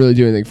didn't really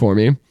do anything for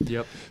me.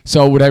 Yep.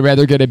 So would I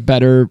rather get a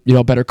better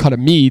cut of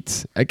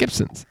meat at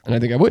Gibson's? And I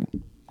think I would.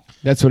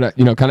 That's what I,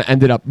 kind of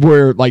ended up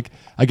where, like,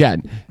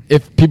 again,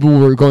 if people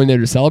were going there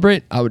to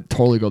celebrate, I would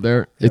totally go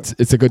there. It's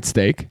a good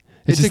steak.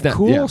 It's just a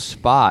cool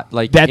spot,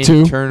 like that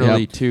too.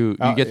 Internally too.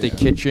 You get the yeah.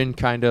 kitchen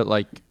kind of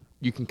like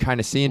you can kind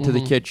of see into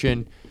the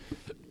kitchen.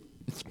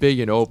 It's big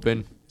and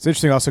open. It's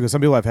interesting also because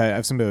some people I've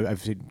heard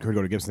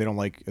go to Gibson, they don't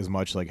like as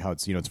much like how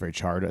it's it's very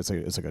charred. It's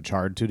like a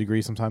charred 2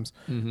 degrees sometimes.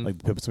 Like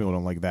some people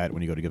don't like that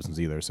when you go to Gibson's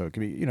either. So it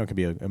could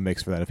be a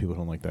mix for that if people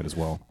don't like that as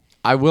well.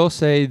 I will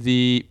say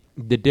the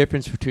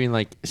difference between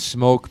like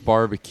smoke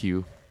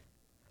barbecue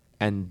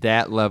and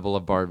that level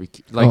of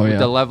barbecue, like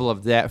the level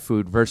of that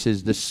food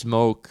versus the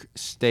smoke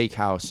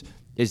steakhouse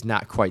is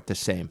not quite the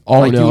same. Oh,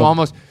 like no. you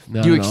almost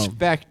No.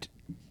 expect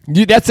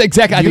That's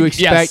exactly. I you think,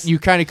 expect yes. you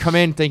kind of come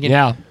in thinking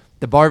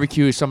the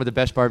barbecue is some of the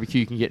best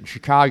barbecue you can get in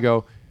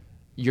Chicago.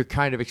 You're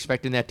kind of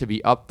expecting that to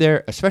be up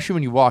there, especially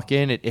when you walk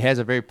in. It has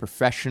a very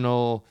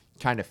professional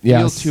kind of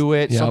feel to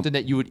it, something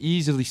that you would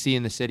easily see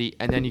in the city.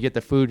 And then you get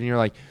the food, and you're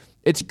like,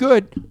 it's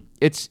good.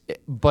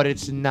 But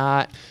it's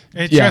not.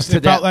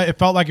 It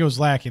felt like it was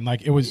lacking.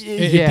 Like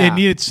it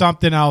needed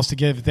something else to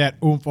give that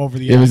oomph over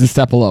the edge. It was a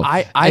step below.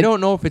 I don't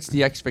know if it's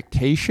the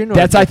expectation. Or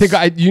That's I think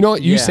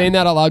you saying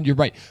that out loud. You're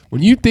right.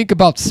 When you think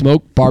about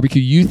smoked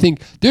barbecue, you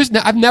think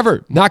I've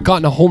never not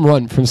gotten a home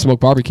run from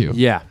smoked barbecue.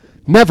 Yeah,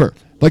 never.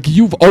 Like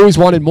you've always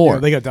wanted more. Yeah,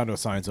 they got down to a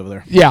science over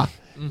there. Yeah.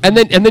 And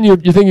then you're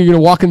thinking you're gonna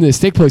walk into the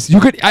steak place.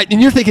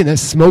 And you're thinking a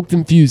smoked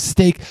infused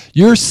steak.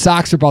 Your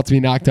socks are about to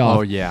be knocked off.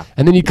 Oh yeah.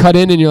 And then you cut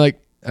in and you're like,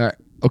 all right,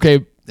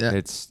 okay.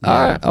 It's all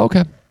right,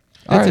 okay.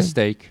 It's a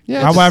steak.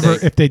 Yeah. However,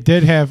 if they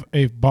did have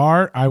a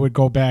bar, I would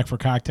go back for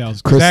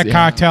cocktails. Chris, That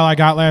cocktail I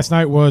got last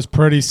night was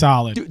pretty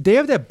solid. Dude, they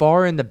have that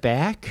bar in the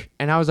back,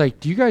 and I was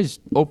like, do you guys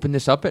open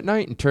this up at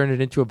night and turn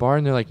it into a bar?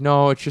 And they're like,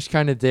 no, it's just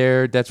kind of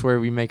there. That's where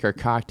we make our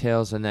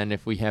cocktails, and then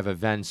if we have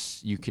events,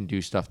 you can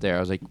do stuff there.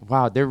 I was like,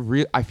 wow,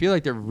 I feel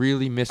like they're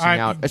really missing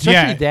out,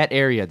 especially that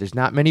area. There's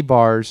not many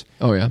bars.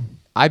 Oh, yeah.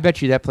 I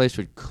bet you that place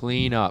would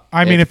clean up.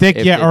 I mean, if they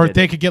could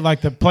get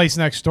like the place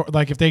next door,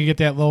 like if they could get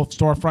that little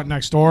storefront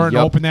next door and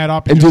open that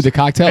up and do the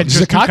cocktail, and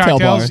just a cocktail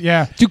bar.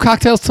 Yeah, do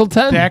cocktails till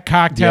 10. That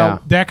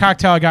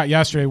cocktail I got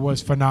yesterday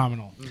was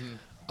phenomenal.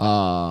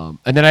 And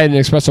then I had an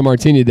espresso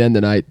martini at the end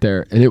of the night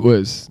there, and it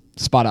was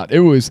spot on. It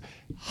was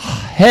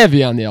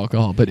heavy on the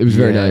alcohol, but it was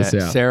very nice.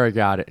 Yeah, Sarah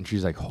got it, and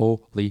she's like,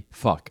 "Holy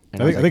fuck!"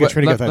 And I think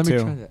Trini got that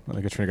too. I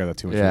think Trini got that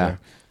too. Yeah,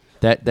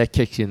 that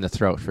kicks you in the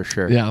throat for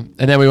sure. Yeah,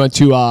 and then we went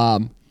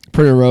to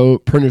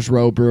Printer's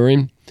Row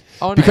Brewing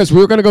because we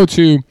were going to go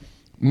to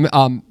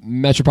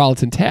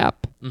Metropolitan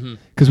Tap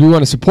because we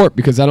want to support.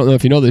 Because I don't know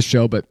if you know this,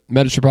 Joe, but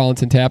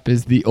Metropolitan Tap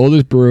is the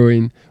oldest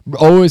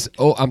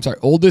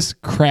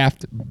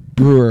craft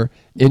brewer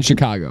in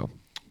Chicago.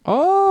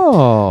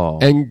 Oh,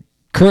 and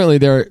currently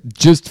they're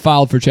just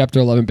filed for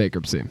Chapter 11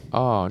 bankruptcy.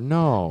 Oh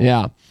no!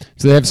 Yeah,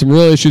 so they have some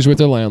real issues with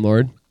their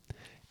landlord.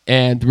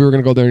 And we were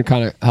going to go there and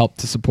kind of help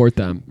to support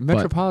them.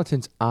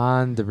 Metropolitan's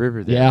on the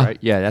river there, right?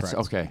 Yeah, that's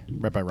okay.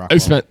 Right by Rockwell. I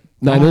spent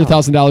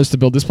 $900,000 to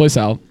build this place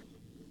out.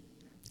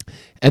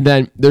 And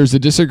then there's a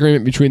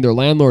disagreement between their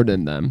landlord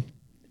and them.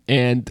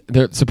 And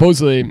they're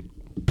supposedly,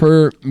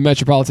 per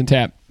Metropolitan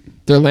Tap,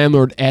 their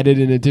landlord added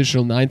an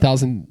additional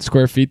 9,000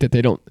 square feet that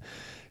they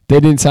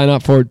didn't sign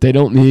up for, they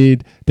don't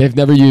need, they've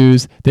never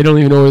used, they don't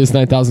even know where this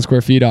 9,000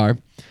 square feet are.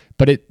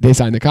 But they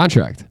signed the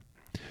contract.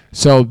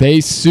 So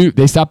they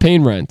stopped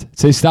paying rent.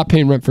 So they stopped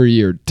paying rent for a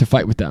year to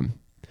fight with them.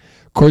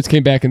 Courts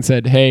came back and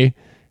said, "Hey,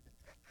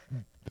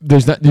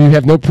 you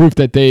have no proof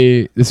that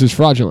this was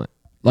fraudulent."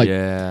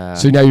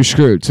 So now you're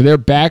screwed. So they're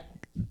back.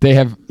 They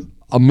have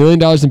 $1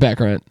 million in back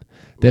rent.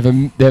 They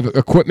have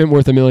equipment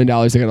worth $1 million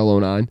they got a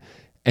loan on,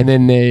 and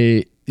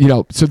then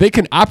so they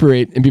can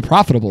operate and be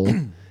profitable.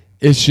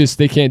 It's just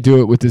they can't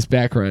do it with this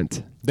back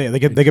rent. They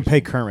can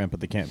pay current rent, but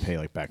they can't pay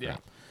like back rent.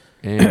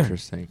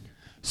 Interesting.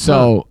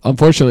 So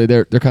unfortunately,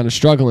 they're kind of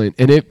struggling.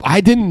 And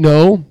I didn't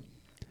know.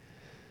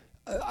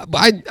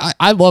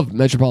 I love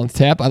Metropolitan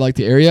Tap. I like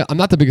the area. I'm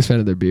not the biggest fan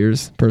of their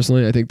beers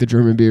personally. I think the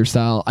German beer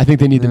style. I think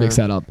they need to mix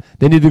that up.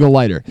 They need to go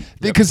lighter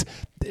because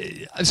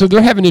so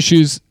they're having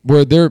issues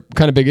where they're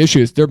kind of big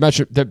issues.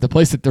 The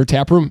place that their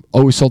tap room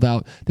always sold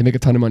out. They make a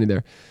ton of money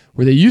there.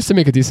 Where they used to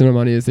make a decent amount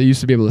of money is they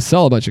used to be able to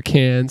sell a bunch of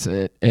cans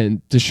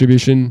and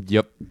distribution.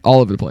 All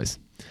over the place.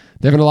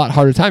 They're having a lot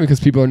harder time because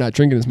people are not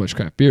drinking as much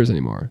craft beers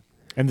anymore.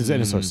 And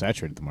it's so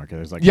saturated, the market.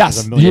 There's like yes,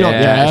 there's a million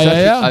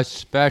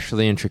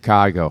especially in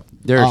Chicago.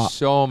 There's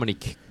so many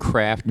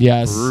craft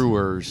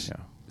brewers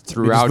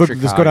throughout Chicago.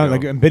 Just go down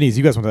like Bitties.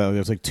 You guys went to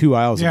there's like 2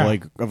 aisles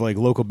of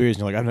local beers,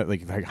 and you're like, I'm not,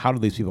 like how do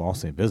these people all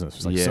stay in business?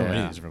 There's like so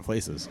many different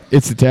places.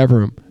 It's the tap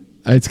room.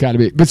 It's got to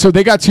be. But so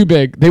they got too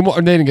big. They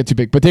didn't get too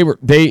big, but they were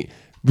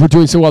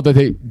doing so well that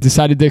they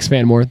decided to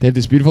expand more. They have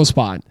this beautiful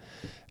spot,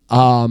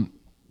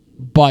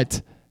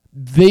 but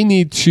they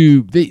need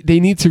to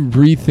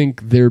rethink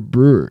their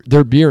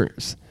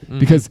beers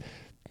because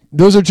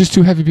those are just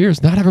too heavy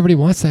beers. Not everybody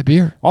wants that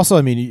beer. Also,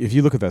 I mean, if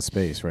you look at that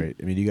space, right?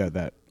 I mean, you got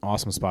that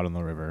awesome spot on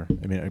the river.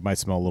 I mean, it might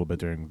smell a little bit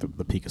during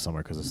the peak of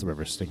summer because the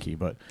river's stinky,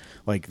 but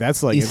like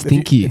that's like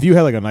if you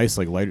had like a nice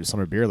like lighter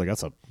summer beer, like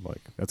that's a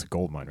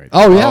gold mine right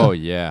there. Oh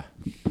yeah,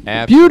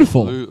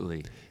 beautiful,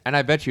 absolutely. And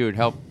I bet you it would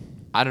help.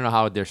 I don't know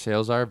how their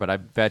sales are, but I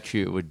bet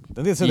you it would. I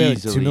think they said they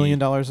had like $2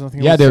 million or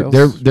something. Yeah, they're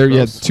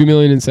 $2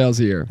 million in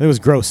sales a year. It was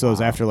gross. So it was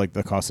after like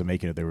the cost of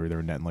making it. They were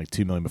netting like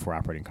 $2 million before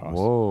operating costs.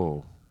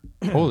 Whoa.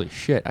 Holy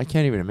shit! I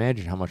can't even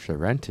imagine how much the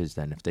rent is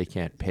then if they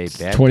can't pay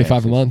back.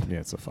 $25 a month. Yeah,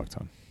 it's a fuck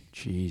ton.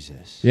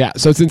 Jesus. Yeah,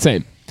 so it's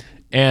insane.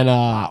 And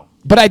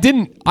but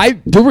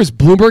there was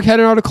Bloomberg had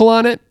an article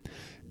on it.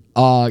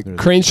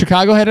 Cranes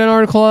Chicago had an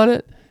article on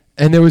it,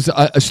 and there was the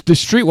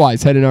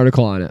Streetwise had an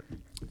article on it.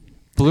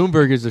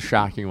 Bloomberg is a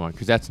shocking one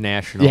because that's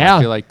national. Yeah,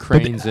 I feel like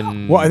Cranes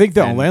Well, I think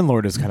the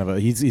landlord is kind of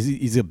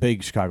he's a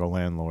big Chicago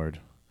landlord.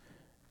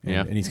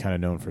 And he's kind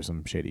of known for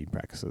some shady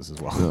practices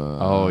as well.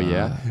 Oh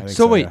yeah.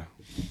 So wait. Yeah.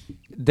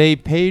 They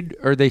paid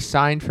or they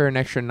signed for an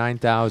extra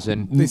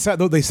 9,000. They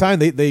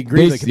signed. They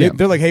agreed.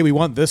 They're like, hey, we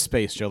want this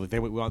space, Joe. Like,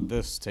 we want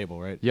this table,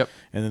 right? Yep.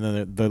 And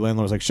then the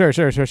landlord was like, sure.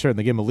 And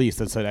they gave him a lease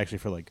that said actually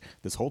for like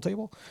this whole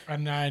table.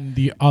 And then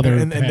the other,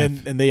 and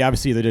they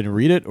obviously either didn't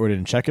read it or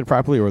didn't check it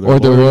properly, or the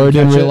lawyer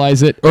didn't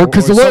realize it, or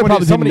because the lawyer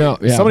probably didn't know.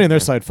 Yeah. Somebody on their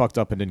side fucked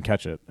up and didn't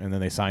catch it, and then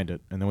they signed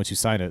it. And then once you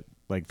sign it,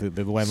 like the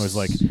landlord's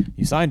like,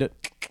 you signed it.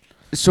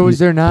 So is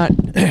there not,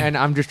 and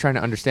I'm just trying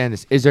to understand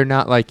this, is there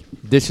not like,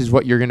 this is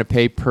what you're going to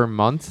pay per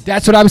month?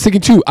 That's what I was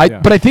thinking too.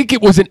 But I think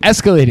it wasn't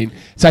escalating.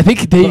 So I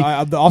think they...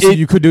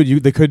 you could do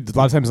it. They could, a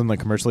lot of times on like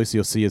commercial lease,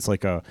 you'll see it's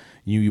like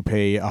you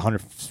pay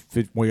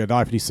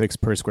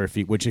 $156 per square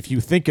feet, which if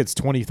you think it's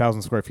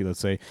 20,000 square feet, let's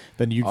say,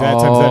 then that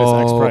times that is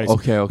X price.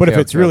 Okay, but if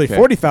it's really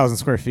 40,000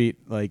 square feet,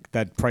 like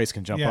that price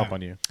can jump up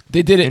on you.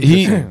 They did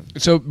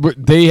it. So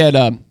they had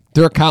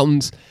their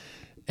accountants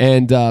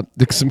and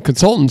some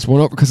consultants went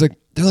over because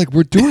they're like,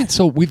 we're doing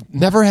so. We've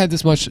never had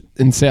this much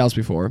in sales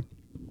before,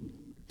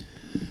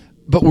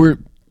 but we're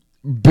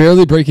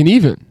barely breaking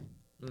even.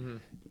 Mm-hmm.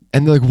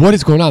 And they're like, what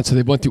is going on? So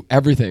they went through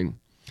everything,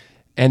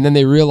 and then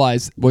they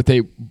realized what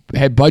they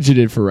had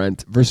budgeted for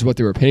rent versus what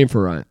they were paying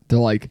for rent. They're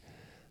like,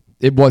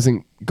 it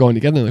wasn't going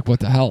together. They're like,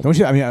 what the hell? Don't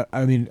you?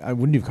 I mean, I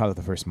wouldn't have caught it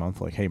the first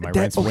month. Like, hey, my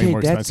rent's way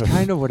more expensive. That's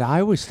kind of what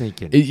I was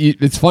thinking.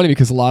 It's funny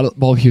because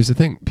here's the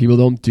thing: people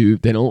don't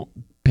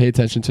pay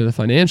attention to the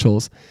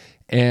financials,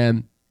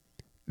 and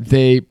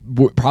they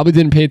probably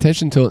didn't pay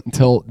attention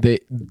until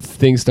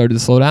things started to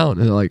slow down,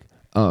 and they're like,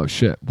 "Oh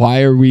shit,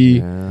 why are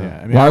we?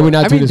 Why are we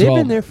not doing this well?"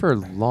 They've been there for a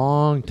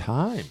long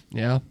time.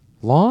 Yeah,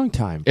 long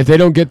time. If they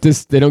don't get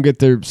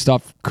their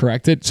stuff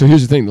corrected. So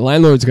here's the thing: the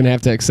landlord's going to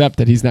have to accept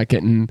that he's not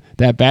getting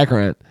that back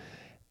rent,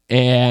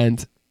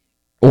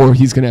 or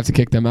he's going to have to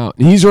kick them out.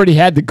 And he's already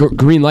had the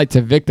green light to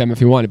evict them if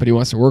he wanted, but he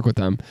wants to work with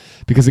them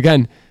because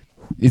again,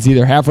 it's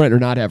either half rent or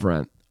not half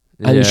rent,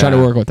 and he's trying to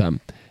work with them.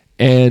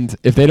 And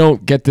if they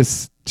don't get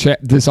this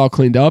all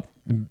cleaned up,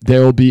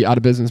 they'll be out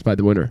of business by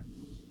the winter.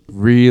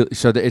 Really?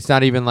 So it's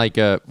not even like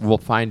we'll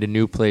find a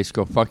new place,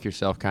 go fuck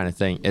yourself kind of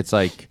thing. It's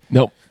like,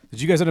 nope.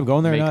 Did you guys end up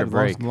going there? Make or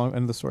break. Long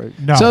end of the story.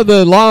 No. So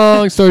the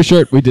long story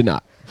short, we did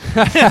not.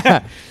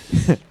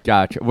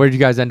 Gotcha. Where did you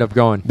guys end up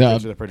going?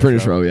 The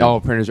Printers Row. Yeah. Oh,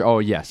 Printers. Oh,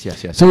 yes.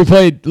 So we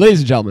played,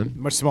 ladies and gentlemen.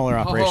 Much smaller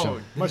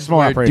operation. Much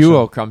smaller operation.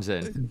 Duo comes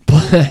in.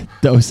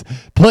 Dose.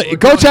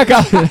 Go check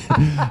out.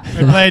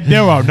 We played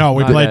Duo. No,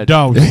 we played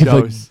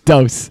Dose.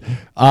 Dose.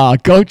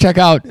 Go check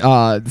out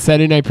the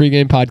Saturday Night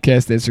Pregame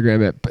Podcast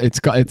Instagram. It's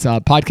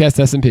Podcast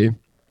S&P.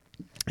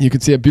 You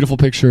can see a beautiful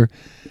picture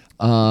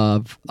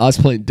of us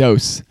playing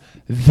Dose.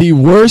 The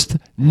worst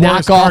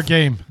knockoff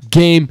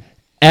game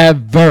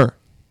ever.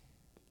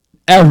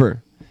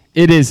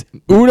 It is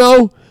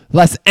Uno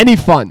less any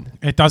fun.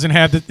 It doesn't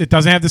have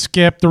the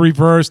skip, the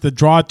reverse, the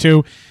draw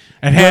two.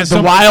 It has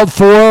the wild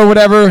four or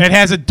whatever. It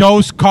has a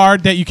dose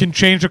card that you can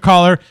change the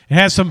color. It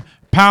has some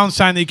pound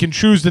sign that you can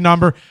choose the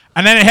number,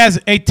 and then it has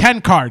a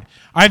 10 card.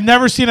 I've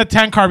never seen a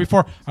 10 card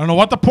before. I don't know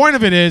what the point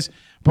of it is,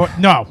 but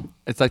no.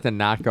 It's like the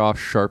knockoff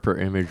sharper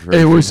image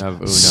version of Uno.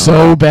 It was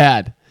so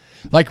bad.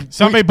 Like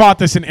Somebody bought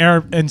this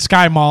in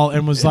Sky Mall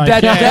and was like,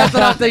 That's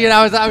what I'm thinking.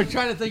 I was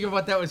trying to think of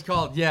what that was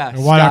called. Yeah,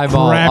 What a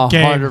crap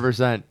game.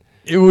 100%.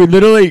 we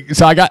literally,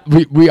 so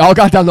we all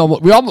got down.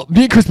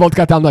 Me and Chris both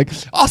got down. Like,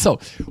 also,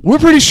 we're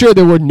pretty sure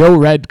there were no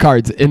red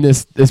cards in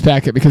this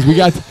packet because we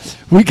got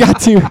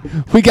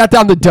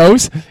down the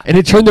dose and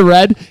it turned to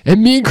red,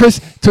 and me and Chris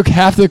took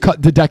half the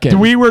deck in.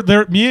 We were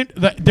there.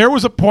 There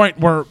was a point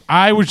where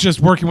I was just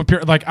working with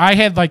like I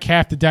had like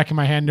half the deck in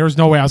my hand. There was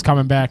no way I was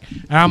coming back,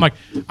 and I'm like,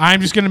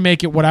 I'm just gonna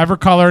make it whatever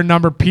color and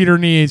number Peter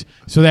needs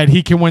so that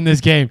he can win this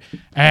game.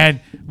 And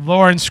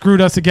Lauren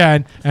screwed us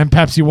again, and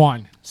Pepsi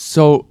won.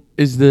 So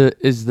is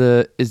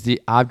the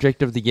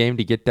object of the game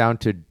to get down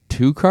to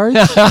 2 cards?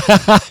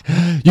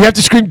 You have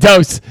to scream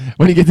dose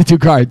when you get the 2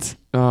 cards.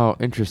 Oh,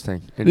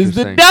 interesting. This is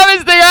the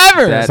dumbest thing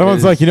ever.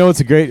 Someone's like, Uno's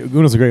a great one.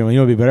 You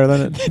know what'd be better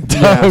than it?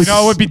 Dose.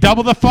 No, it would be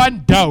double the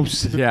fun.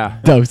 Dose. Yeah.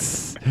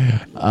 Dose.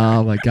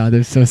 Oh my God,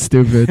 they're so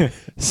stupid.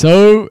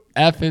 So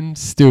effing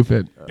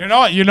stupid. You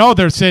know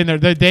they're saying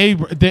they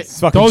It's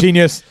fucking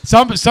genius.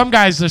 Some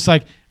guys just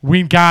like,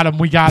 we got him.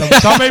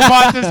 Somebody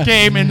bought this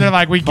game and they're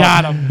like, we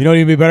got him. You know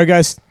what'd be better,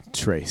 guys?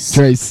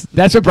 Trace.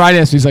 That's what Brian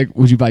asked me. He's like,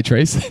 would you buy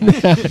Trace?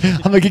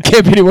 I'm like, it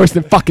can't be any worse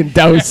than fucking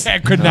Dose.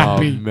 It could not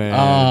be.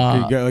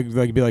 Man.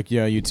 Be like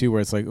yeah, you too,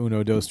 where it's like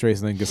Uno, Dos, Trace,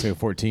 and then gets like a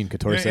 14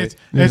 Catorce.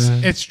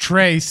 It's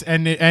Trace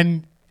and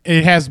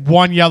it has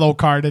one yellow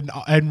card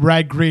and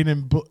red, green,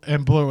 and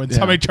blue, and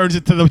somebody turns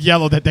it to the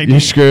yellow that they You're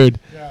need. screwed.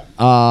 Yeah.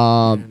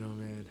 All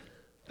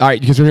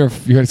right, you're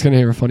just gonna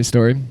hear a funny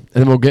story, and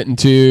then we'll get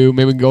into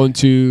maybe we can go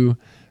into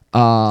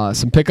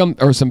some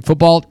pick'em or some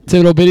football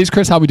tittle bitties.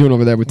 Chris, how we doing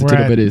over there with the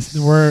tittle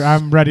bitties?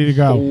 I'm ready to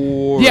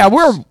go. Yeah,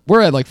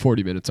 we're at like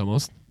 40 minutes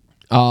almost.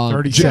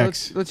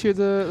 36. Let's hear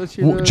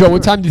the Joe,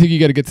 what time do you think you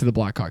got to get to the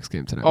Blackhawks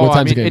game tonight? Oh, what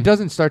time's the game? It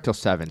doesn't start till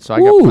 7, so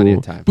I got plenty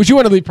of time. But you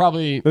want to leave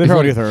probably. But they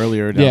probably get there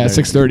earlier. Yeah,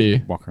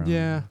 6:30. Walk around.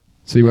 Yeah.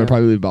 So you want to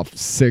probably leave about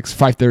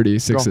 5:30,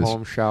 6ish. Go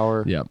home,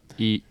 shower,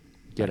 eat,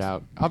 get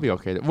out. I'll be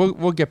okay.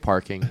 We'll get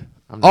parking.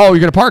 Oh, you're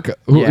gonna park?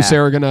 Yeah. Is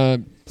Sarah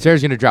gonna?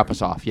 Sarah's gonna drop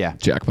us off. Yeah.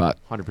 Jackpot.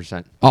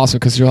 100%. Awesome,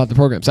 because you'll have the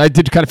programs. I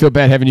did kind of feel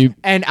bad having you.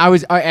 And I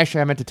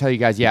meant to tell you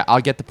guys. Yeah,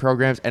 I'll get the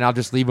programs and I'll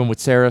just leave them with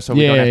Sarah, so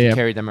we don't have to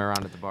carry them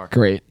around at the bar.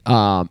 Great.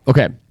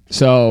 Okay.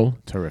 So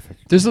terrific.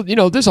 There's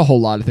a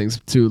whole lot of things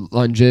to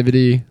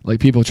longevity, like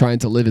people trying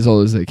to live as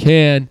old as they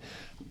can.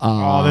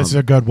 This is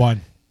a good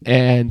one.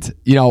 And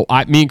me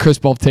and Chris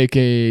both take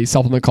a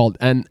supplement called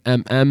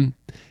NMN,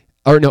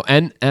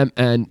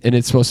 and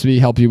it's supposed to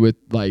help you with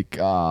like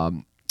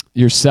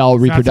your cell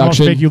reproduction. Not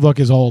supposed to make you look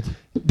as old.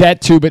 That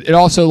too, but it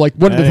also like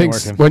one of the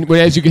things working. when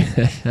as you get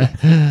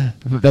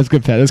that's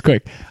good, Pat. That's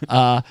quick.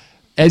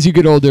 As you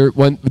get older,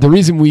 the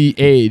reason we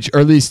age, or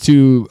at least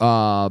to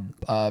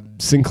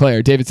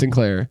David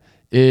Sinclair,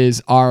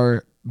 is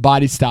our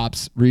body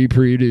stops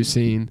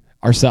reproducing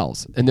our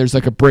cells, and there's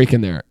like a break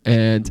in there,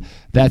 and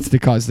that's the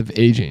cause of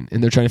aging.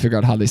 And they're trying to figure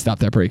out how they stop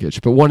that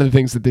breakage. But one of the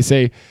things that they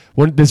say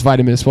this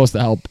vitamin is supposed to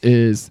help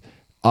is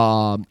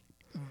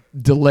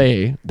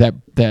delay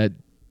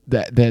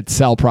that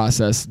cell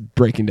process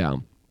breaking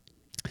down.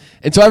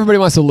 And so everybody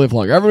wants to live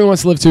longer. Everybody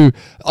wants to live to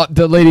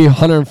the lady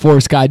 104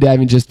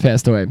 skydiving just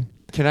passed away.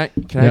 Can I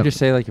just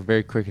say like a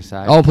very quick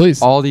aside? Oh,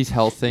 please. All these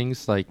health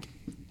things, like,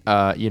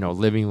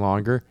 living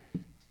longer.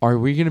 Are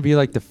we going to be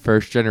like the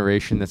first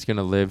generation that's going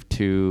to live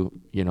to,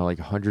 like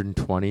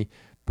 120,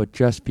 but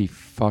just be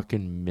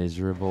fucking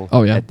miserable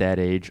at that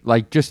age?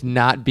 Like just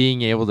not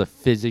being able to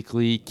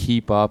physically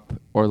keep up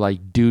or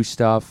like do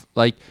stuff.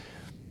 Like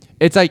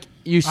it's like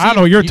you see. I don't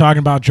know what you're talking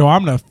about, Joe.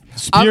 I'm going to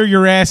spear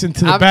your ass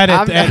into the bed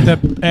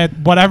at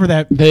whatever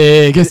that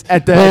Vegas.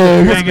 At the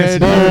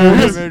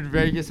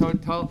Vegas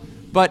hotel.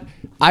 But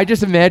I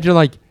just imagine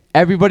like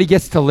everybody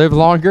gets to live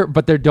longer,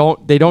 but they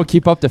don't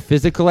keep up the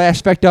physical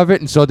aspect of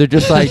it, and so they're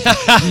just like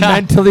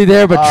mentally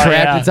there, but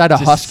trapped inside a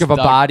husk of a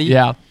body.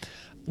 Yeah.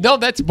 No,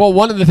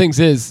 one of the things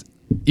is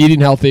eating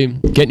healthy,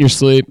 getting your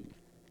sleep,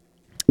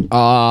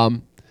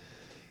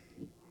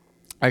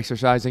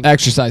 exercising,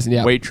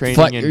 yeah, weight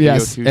training, and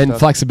yes, VO2 and stuff.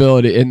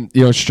 flexibility, and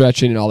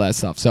stretching and all that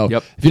stuff. So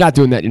if you're not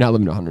doing that, you're not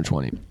living to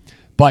 120.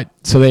 But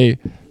so they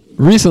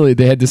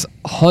had this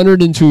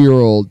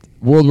 102-year-old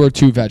World War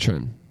II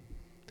veteran.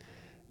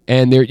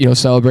 And they're,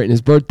 celebrating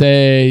his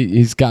birthday.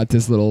 He's got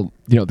this little,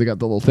 they got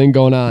the little thing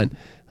going on.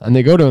 And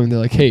they go to him and they're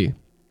like, hey,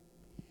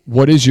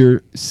 what is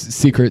your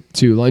secret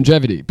to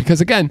longevity?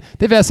 Because, again,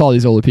 they've asked all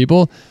these older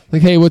people,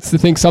 like, hey, what's the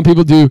thing? Some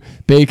people do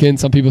bacon.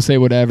 Some people say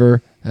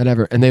whatever.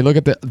 And they look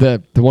at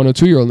the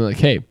 102-year-old and they're like,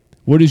 hey,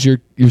 what is your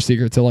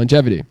secret to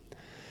longevity?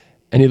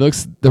 And he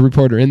looks the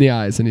reporter in the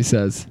eyes and he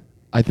says,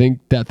 I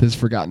think death has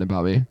forgotten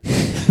about me.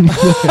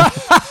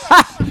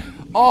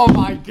 Oh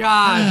my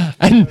God!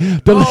 And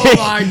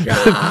my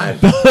God!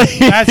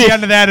 That's the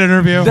end of that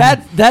interview.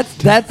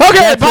 That's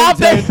okay, Bob.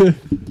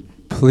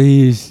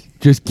 Please,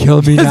 just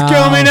kill me now. Just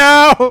kill me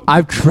now.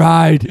 I've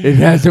tried. It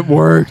hasn't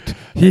worked.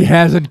 He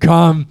hasn't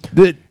come.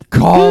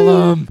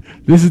 Call him.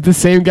 This is the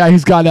same guy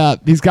who's got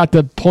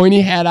the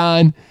pointy hat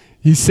on.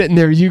 He's sitting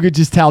there. You could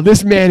just tell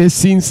this man has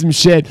seen some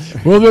shit.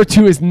 World War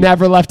II has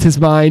never left his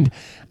mind.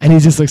 And he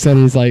just looks at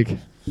it. He's like,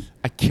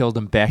 I killed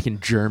him back in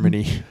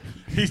Germany.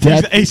 He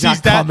sees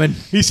not death coming.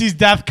 He sees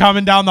death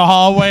coming down the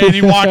hallway, and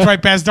he walks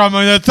right past him.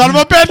 And son of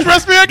a bitch,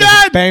 risk me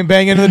again. Bang,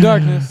 bang into the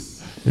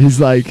darkness. he's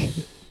like,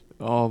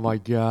 Oh my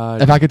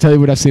God. if I could tell you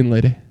what I've seen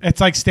lately. It's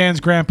like Stan's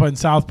grandpa in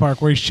South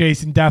Park, where he's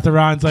chasing death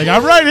around. It's like,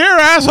 I'm right here,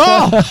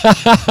 asshole.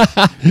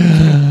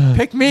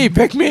 Pick me.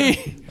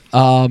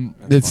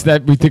 It's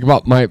that we think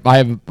about I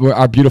have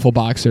our beautiful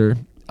boxer.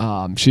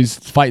 She's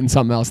fighting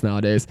something else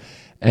nowadays.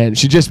 And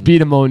she just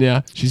beat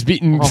ammonia. She's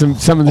beaten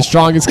some of the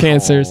strongest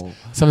cancers,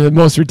 some of the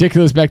most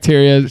ridiculous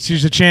bacteria.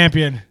 She's a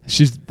champion.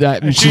 She's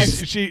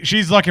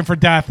looking for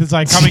death. It's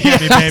like, come and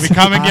get me, baby.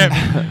 Come and get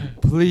me.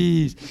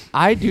 Please.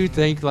 I do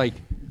think like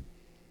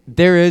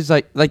there is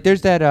like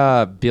there's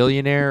that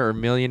billionaire or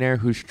millionaire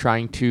who's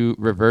trying to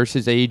reverse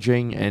his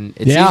aging, and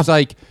it seems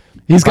like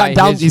he's gotten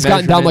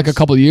down like a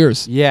couple of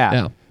years.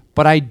 Yeah.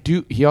 But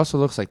he also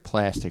looks like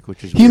plastic,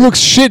 which is he weird. looks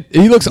shit.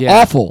 He looks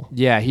awful.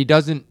 Yeah, he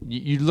doesn't.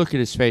 You look at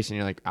his face and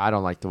you're like, I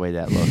don't like the way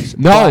that looks.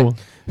 No.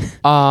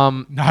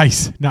 But,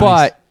 Nice.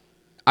 But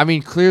I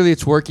mean, clearly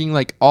it's working.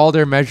 Like all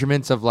their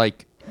measurements of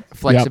like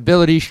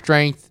flexibility,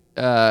 strength,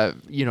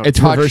 it's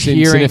touch, reversing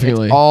hearing,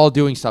 significantly. it's all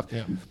doing stuff.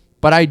 Yeah.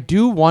 But I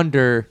do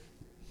wonder,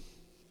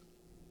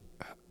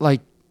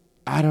 like,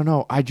 I don't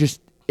know.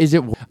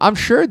 I'm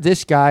sure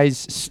this guy's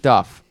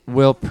stuff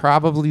will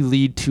probably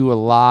lead to a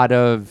lot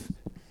of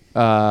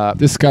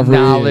discovery,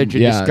 knowledge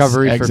and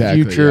discovery for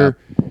future.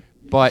 Yeah.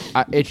 But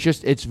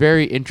it's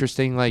very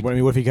interesting. Like, I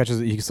mean, what if he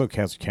catches it? He can still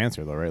catch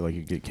cancer, though, right? Like,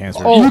 you get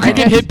cancer. You could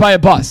get hit by a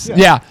bus.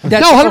 Yeah. No,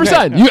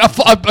 100%.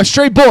 Okay. A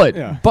straight bullet.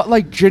 Yeah. But,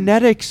 like,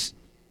 genetics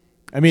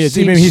I mean,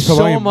 he's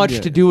so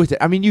much to do with it.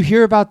 I mean, you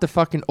hear about the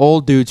fucking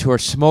old dudes who are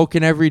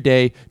smoking every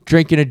day,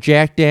 drinking a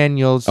Jack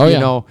Daniels,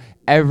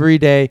 every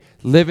day,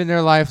 living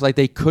their life like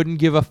they couldn't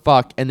give a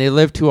fuck, and they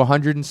live to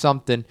 100 and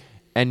something,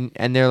 and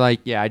they're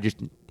like, I just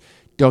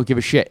don't give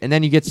a shit. And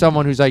then you get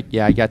someone who's like,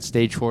 I got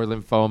stage 4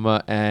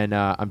 lymphoma, and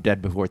I'm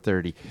dead before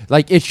 30.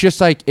 Like, it's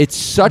just like, it's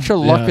such a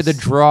luck of the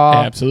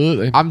draw.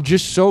 Absolutely. I'm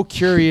just so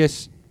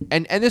curious,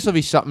 and this will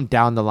be something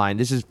down the line.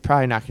 This is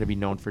probably not going to be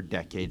known for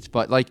decades,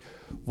 but like,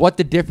 what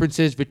the difference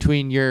is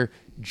between your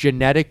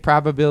genetic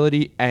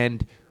probability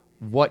and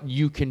what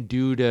you can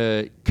do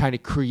to kind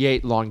of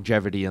create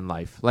longevity in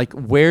life. Like,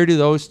 where do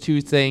those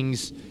two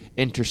things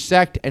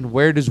intersect, and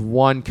where does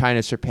one kind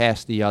of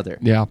surpass the other?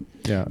 Yeah.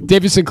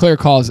 David Sinclair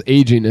calls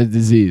aging a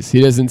disease.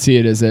 He doesn't see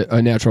it as a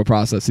natural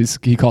process.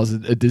 He calls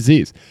it a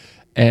disease.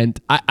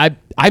 And I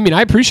mean,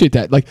 I appreciate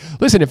that. Like,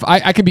 listen, if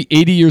I can be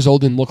 80 years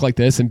old and look like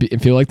this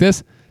and feel like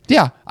this,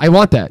 yeah, I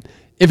want that.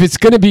 If it's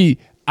going to be,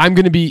 I'm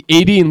going to be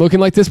 80 and looking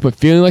like this, but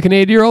feeling like an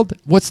 80-year-old,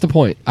 what's the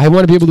point? I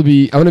want to be able to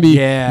be,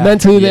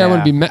 mentally there. I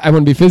want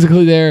to be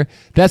physically there.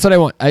 That's what I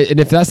want. And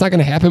if that's not going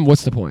to happen,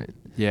 what's the point?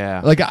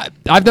 Yeah. Like,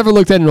 I've never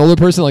looked at an older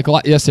person like a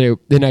lot yesterday,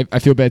 and I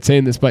feel bad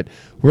saying this, but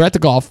we're at the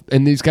golf,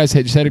 and these guys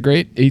just had a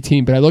great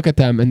 18, but I look at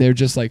them, and they're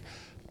just like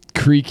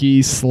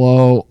creaky,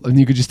 slow, and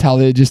you could just tell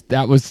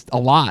that was a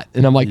lot.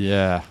 And I'm like,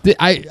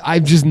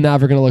 I'm just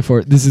never going to look for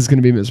it. This is going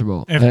to be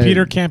miserable. If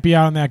Peter can't be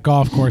out on that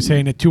golf course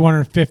hitting it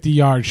 250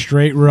 yards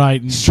straight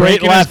right and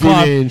straight left,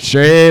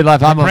 straight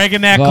left, I'm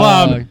breaking that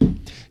club.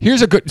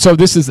 Here's a good. So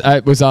this is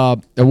was a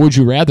Would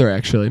You Rather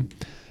actually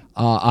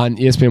on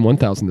ESPN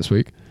 1000 this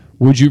week.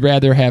 Would you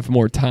rather have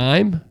more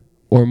time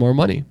or more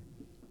money?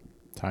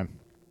 Time.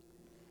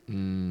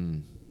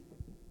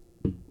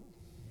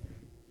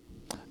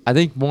 I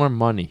think more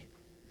money.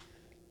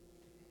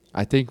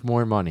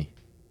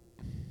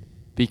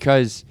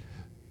 Because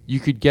you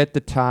could get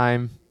the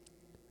time,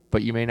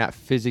 but you may not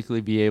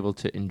physically be able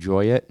to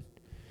enjoy it.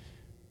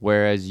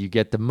 Whereas you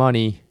get the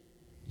money,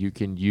 you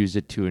can use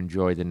it to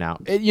enjoy the now.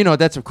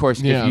 That's of course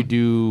if you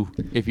do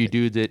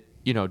the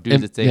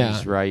the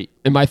things right.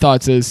 And my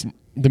thoughts is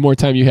the more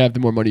time you have, the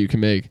more money you can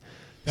make.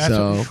 That's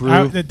what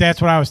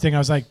I was thinking. I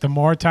was like, the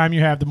more time you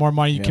have, the more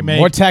money you can make.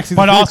 More taxes,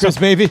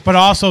 baby. But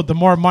also, the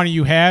more money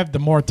you have, the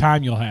more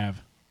time you'll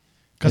have.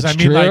 Because I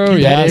mean, true.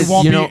 like, you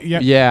won't be.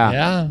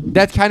 Yeah.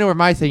 That's kind of where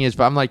my thing is.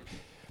 But I'm like,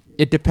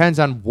 it depends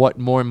on what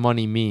more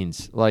money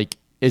means. Like,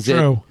 is it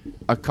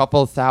a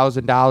couple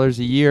 $1,000s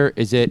a year?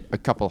 Is it a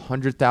couple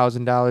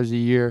 $100,000 a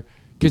year?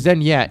 Because then,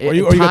 or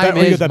you time get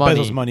is that money.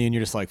 Bezos money, and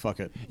you're just like, fuck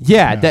it.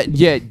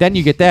 Then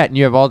you get that, and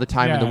you have all the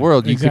time in the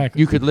world. You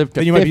could live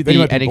to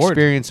 50 and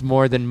experience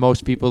more than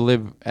most people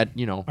live at.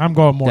 I'm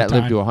going more that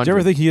time. live to 100. Do you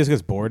ever think he just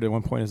gets bored at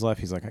one point in his life?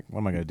 He's like, what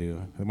am I gonna do?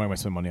 What am I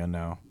spend money on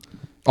now?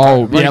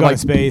 Oh, yeah, like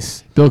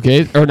space. Bill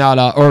Gates or not?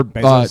 Or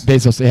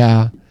Bezos.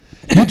 Yeah.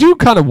 You do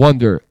kind of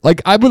wonder.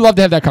 Like, I would love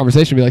to have that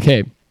conversation. Be like,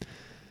 hey.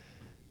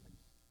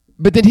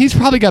 But then he's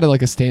probably got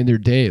a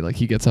standard day. Like,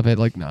 he gets up at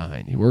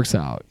 9. He works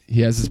out.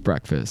 He has his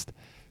breakfast.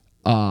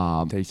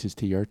 Takes his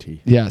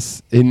TRT.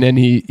 Yes, and then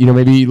he,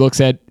 maybe he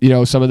looks at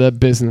some of the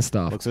business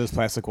stuff. Looks at his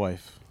plastic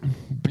wife.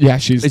 Yeah,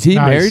 she's. Is he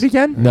married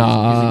again?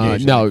 No,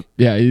 he's no.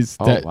 Yeah, he's.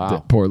 Oh, that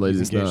wow. poor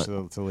lady's He's engaged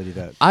not. to a lady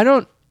that. I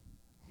don't.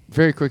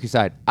 Very quick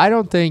aside. I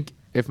don't think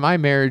if my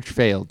marriage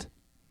failed,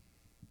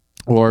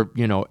 or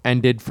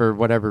ended for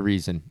whatever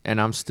reason,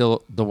 and I'm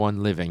still the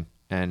one living,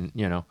 and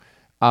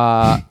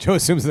Joe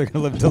assumes they're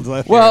gonna live until the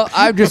last. Well,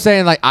 I'm just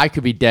saying, like, I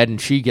could be dead and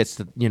she gets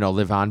to,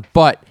 live on.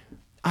 But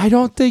I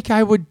don't think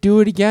I would do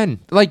it again.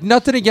 Like,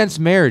 nothing against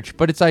marriage,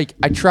 but it's like,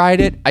 I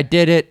tried it, I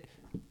did it.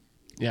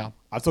 Yeah.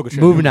 I've told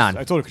Katrina Moving on.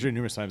 I told Katrina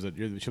numerous times that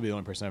she'll be the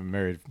only person I've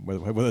married,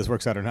 whether this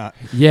works out or not.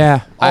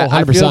 Yeah,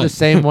 I feel the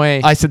same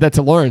way. I said that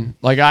to Lauren.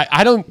 Like,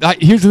 I don't.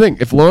 Here's the thing: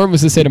 if Lauren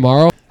was to say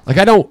tomorrow, like,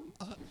 I don't.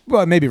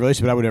 Well, maybe a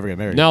relationship, but I would never get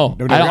married. No,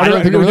 it would I never,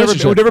 don't think a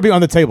relationship. It would never be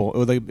on the table. It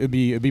would it'd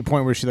be a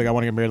point where she's like, I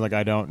want to get married, like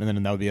I don't, and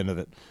then that would be the end of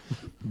it.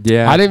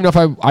 Yeah, I don't even know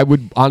if I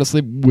would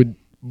honestly would.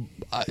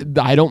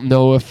 I don't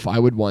know if I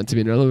would want to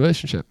be in another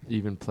relationship.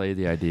 even play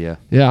the idea.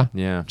 Yeah.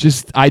 Yeah.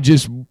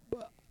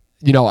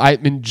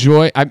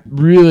 I'm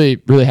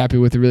really, really happy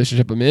with the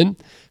relationship I'm in.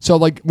 So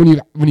like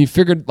when you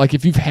figured, like,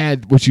 if you've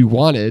had what you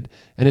wanted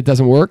and it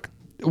doesn't work,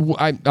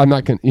 I'm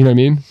not gonna, you know what I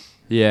mean?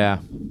 Yeah.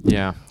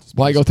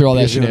 Why go through all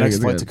that Here's your next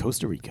shenanigans flight again? to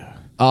Costa Rica.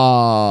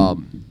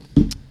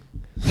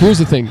 Here's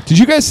the thing. Did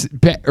you guys,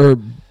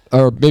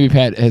 or maybe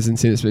Pat hasn't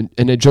seen this,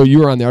 and Joe, you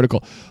were on the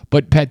article,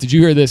 but Pat, did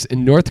you hear this?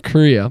 In North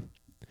Korea,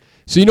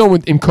 so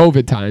in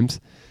COVID times,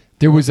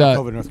 there was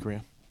COVID North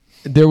Korea.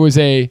 there was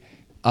in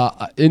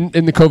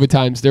the COVID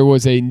times, there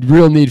was a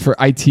real need for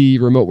IT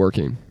remote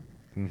working.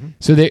 Mm-hmm.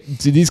 So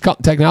these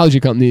technology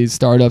companies,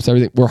 startups,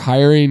 everything, were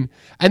hiring,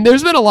 and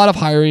there's been a lot of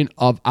hiring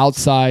of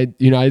outside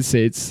the United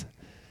States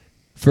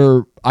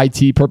for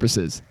IT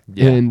purposes.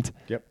 Yeah. And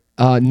Yep.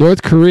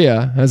 North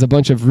Korea has a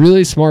bunch of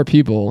really smart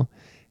people,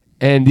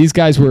 and these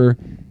guys were,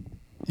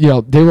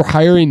 they were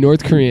hiring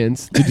North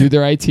Koreans to do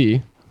their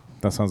IT.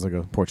 That sounds like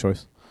a poor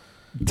choice.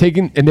 They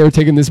were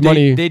taking this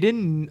money. They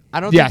didn't. I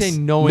don't Yes. think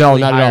they knowingly No,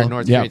 not at hired all.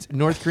 North Yeah. Koreans.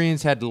 North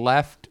Koreans had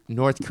left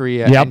North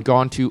Korea Yep. and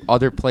gone to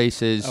other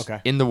places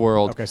in the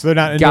world. Okay, so they're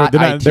not. got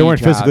They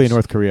weren't IT physically in jobs.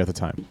 North Korea at the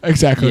time.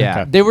 Exactly. Yeah,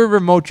 Okay. they were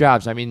remote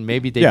jobs. I mean,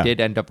 maybe they Yeah. did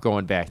end up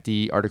going back.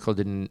 The article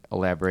didn't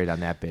elaborate on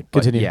that bit.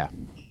 But Continue. yeah,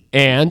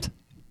 And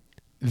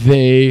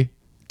they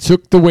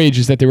took the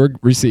wages that they were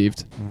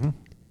received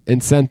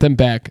and sent them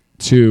back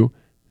to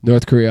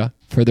North Korea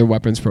for their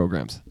weapons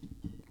programs.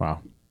 Wow.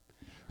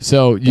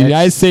 So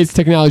United States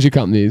technology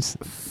companies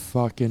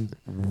fucking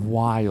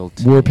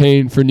wild. were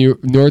paying for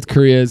North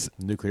Korea's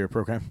Nuclear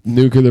program.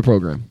 nuclear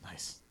program.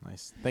 Nice.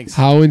 Thanks.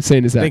 How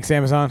insane is that? Thanks,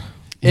 Amazon.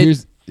 Go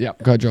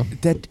ahead, Joe.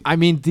 That, I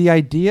mean, the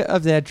idea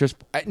of that, just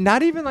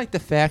not even like the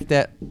fact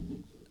that,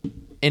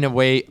 in a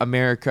way,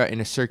 America in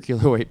a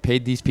circular way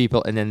paid these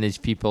people, and then these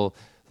people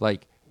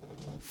like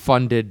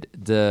funded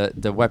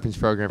the weapons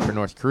program for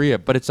North Korea.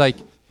 But it's like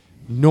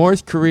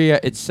North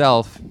Korea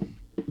itself.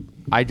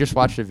 I just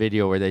watched a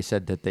video where they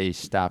said that they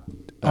stopped.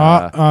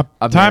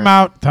 Time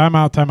out.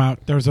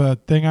 There's a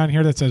thing on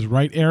here that says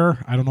right error.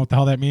 I don't know what the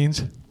hell that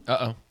means.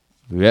 Uh-oh.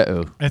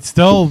 Uh-oh. It's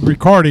still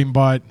recording,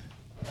 but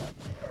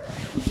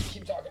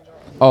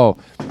Oh,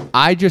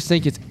 I just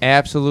think it's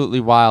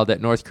absolutely wild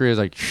that North Korea is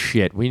like,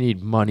 shit, we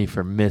need money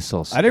for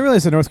missiles. I didn't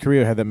realize that North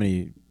Korea had that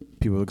many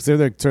people because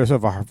they're sort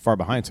of far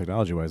behind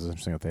technology-wise. It's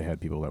interesting that they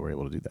had people that were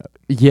able to do that.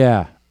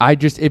 Yeah,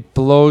 it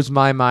blows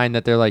my mind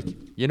that they're like,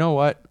 you know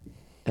what?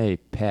 Hey,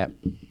 Pat,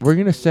 we're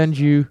going to send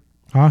you.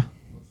 huh?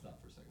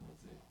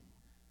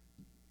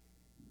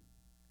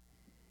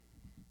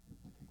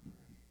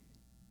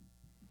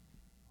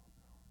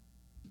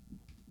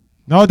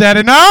 No,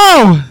 Daddy,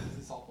 no!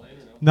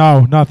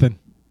 No, nothing.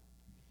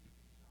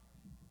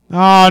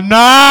 Oh,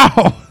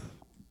 no!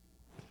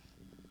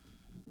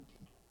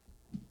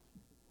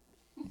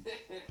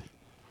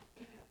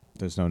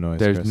 There's no noise.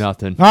 There's Chris.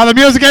 nothing. Oh, the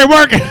music ain't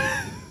working!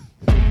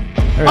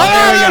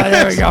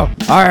 There we go.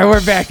 All right,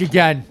 we're back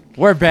again.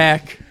 We're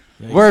back.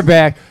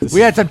 We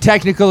had some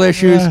technical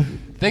issues.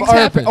 Things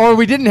happen. Or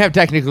we didn't have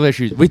technical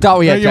issues. We thought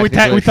we had technical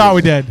issues. We thought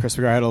we did. Chris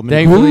figured out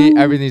Thankfully,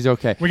 everything's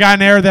okay. We got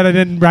an error that I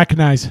didn't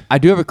recognize. I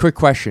do have a quick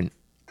question.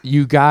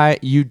 You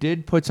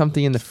did put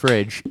something in the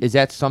fridge. Is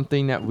that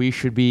something that we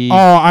should be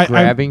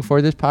grabbing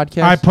for this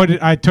podcast?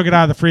 I took it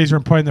out of the freezer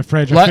and put it in the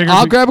fridge.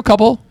 I'll grab a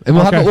couple, and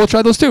we'll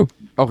try those too.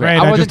 Okay. Great,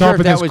 I I wasn't just sure if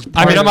opened that this- was.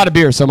 I mean, I'm out of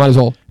beer, so I might as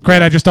well.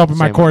 Great, I just opened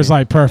my Same with Coors me.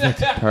 Light.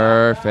 Perfect.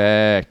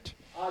 Perfect.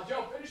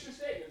 Joe, finish your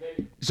statement,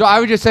 baby. So I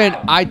was just saying,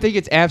 I think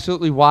it's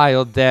absolutely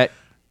wild that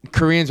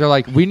Koreans are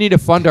like, we need to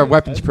fund our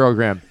weapons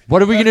program.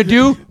 What are we going to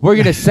do? We're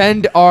going to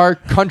send our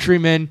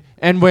countrymen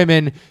and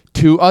women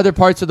to other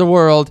parts of the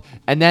world,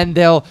 and then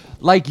they'll,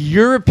 like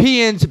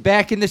Europeans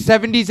back in the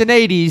 70s and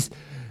 80s,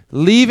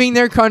 leaving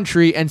their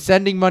country and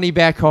sending money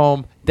back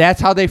home.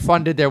 That's how they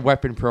funded their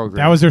weapon program.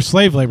 That was their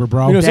slave labor,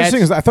 bro. You know, it's That's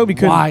interesting. I thought we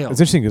could. wild.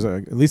 It's interesting because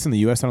at least in the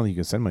U.S., I don't think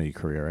you can send money to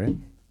Korea, right?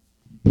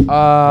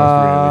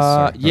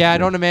 Yeah, I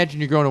don't imagine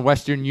you're going to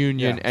Western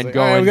Union Yeah, and it's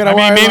like, all right, going. we gotta I mean,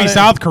 wire maybe money.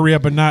 South Korea,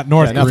 but not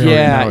North North Korea. Korea,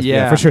 Yeah, North-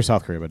 yeah. for sure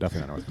South Korea, but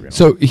definitely not North Korea.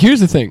 So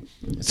here's the thing.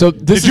 So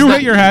this Did you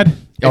hit your head?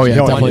 Oh yeah,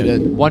 No, I definitely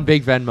didn't. did. One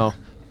big Venmo.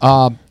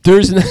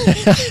 There's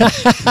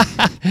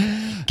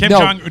Kim No.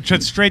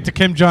 Jong, straight to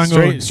Kim Jong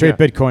Un. straight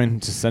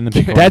Bitcoin. Just send them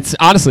Bitcoin. That's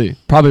honestly,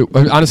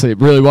 it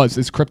really was.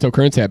 It's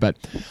cryptocurrency, I bet.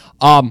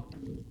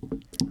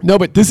 No,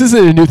 but this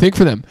isn't a new thing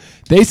for them.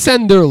 They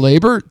send their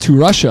labor to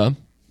Russia,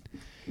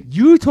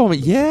 You told me,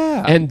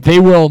 yeah. and they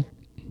will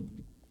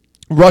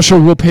Russia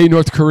will pay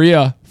North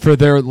Korea for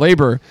their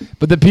labor,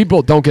 but the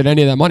people don't get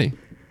any of that money.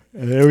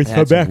 And they always come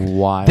That's back.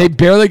 wild. They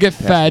barely get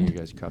Passing you fed.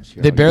 guys cups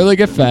here. They barely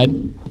get fed.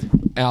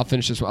 And I'll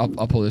finish this one.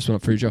 I'll pull this one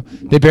up for you, Joe.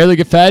 They barely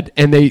get fed,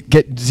 and they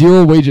get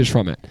zero wages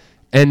from it.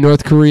 And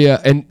North Korea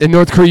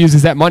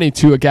uses that money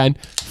to again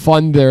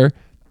fund their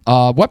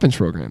weapons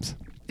programs.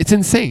 It's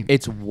insane.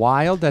 It's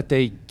wild that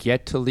they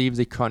get to leave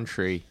the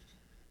country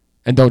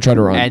And don't try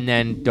to run. and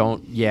then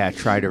don't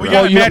try to We run.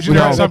 gotta imagine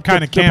they're in some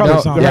kind of camp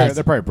or something.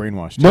 They're probably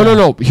brainwashed.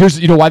 No. Here's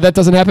why that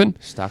doesn't happen.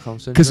 Stockholm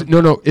Because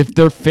syndrome. if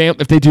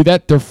if they do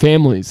that, their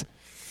families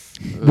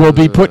will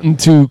be put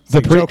into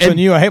the Joke's on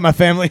you. I hate my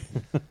family.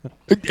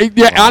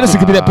 Yeah, honestly, it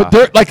could be that. But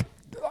they're like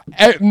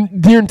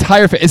their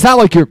entire family. It's not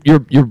like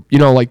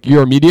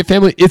your immediate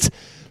family. It's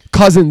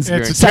cousins,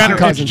 It's second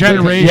cousins,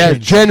 generations. Yeah,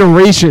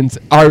 generations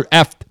are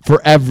effed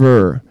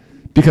forever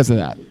because of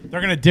that. They're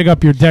gonna dig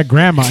up your dead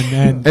grandma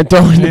and And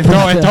throw it in the- throw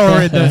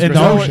her in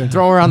the ocean.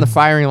 Throw her on the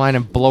firing line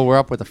and blow her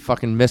up with a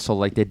fucking missile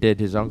like they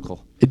did his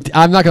uncle.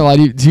 I'm not gonna lie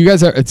to you. Do you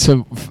guys are?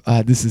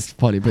 This is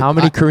funny. But How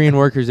many Korean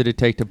workers did it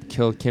take to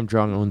kill Kim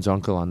Jong Un's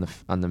uncle on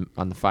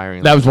the firing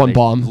line? That was one They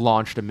bomb.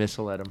 Launched a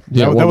missile at him.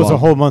 Yeah, that one was a bomb.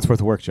 whole month's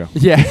worth of work, Joe.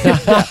 Yeah,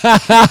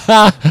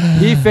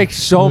 he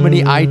fixed so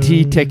many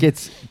IT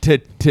tickets to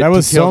That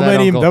was to kill so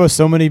many. uncle. That was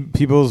so many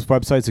people's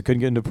websites that couldn't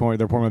get into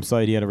their porn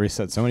website. He had to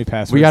reset so many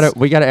passwords.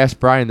 We gotta ask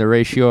Brian the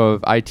ratio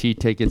of IT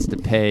tickets to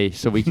pay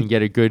so we can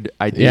get a good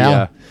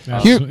idea. Yeah.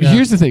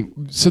 Here's the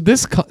thing. So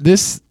this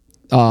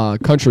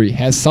country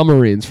has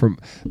submarines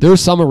their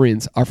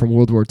submarines are from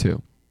World War II.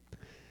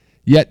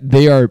 Yet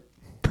they are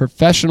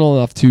professional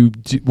enough to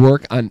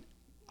work on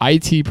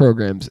IT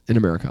programs in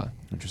America.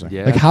 Interesting.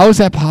 Yeah. Like, how is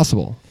that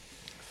possible?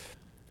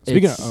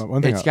 Speaking It's, of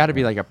one thing, it's got to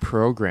be like a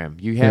program.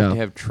 You have Yeah. to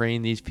have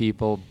trained these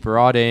people,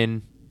 brought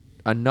in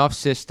enough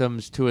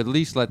systems to at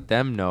least let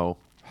them know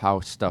how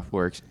stuff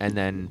works, and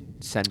then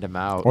send them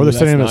out. Or they're That's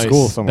sending them nice. to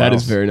school somewhere That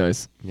else. is very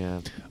nice.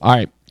 Yeah. All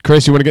right,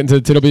 Chris, you want to get into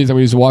the tittle bees? I'm going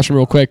to use the washroom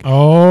real quick.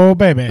 Oh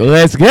baby.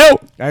 Let's go.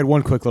 I had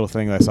one quick little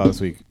thing that I saw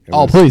this week. It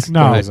Oh, was- please.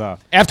 No. it was,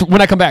 After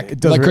when I come back, It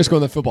does let Chris re- go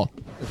in the football.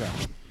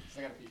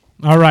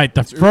 All right,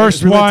 the first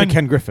it's related one. to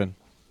Ken Griffin.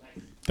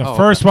 The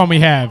first one we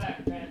have.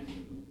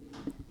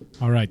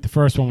 All right, the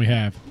first one we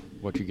have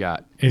What you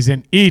got? is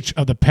in each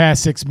of the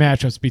past 6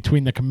 matchups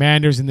between the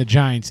Commanders and the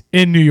Giants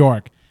in New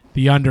York,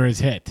 the under is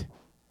hit.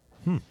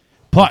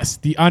 Plus,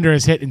 the under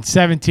is hit in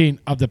 17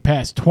 of the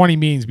past 20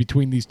 meetings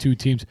between these two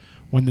teams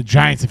when the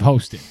Giants have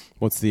hosted.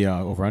 What's the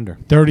over/under?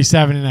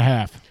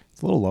 37.5.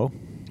 It's a little low.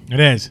 It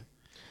is.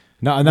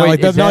 Not Wait,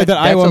 like that. is Not like that-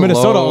 that. that's Iowa, a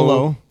Minnesota low-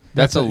 low.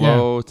 That's a That's a- yeah.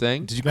 low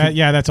thing. Did you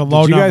That's a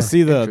low Did you number. guys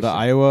see the Interesting.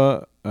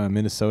 Iowa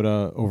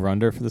Minnesota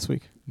over/under for this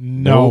week?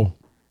 No.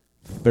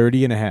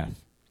 30.5.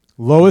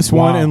 Lowest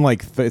one Wow. in I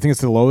think it's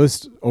the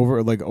lowest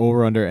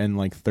over/under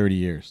in 30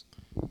 years.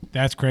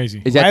 That's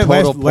crazy. Is that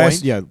total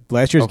points?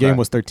 Last year's Okay. game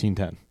was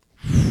 13-10.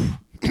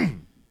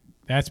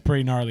 That's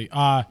pretty gnarly.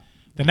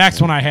 The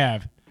next one I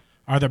have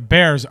are the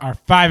Bears are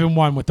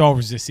 5-1 with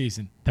overs this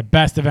season, the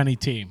best of any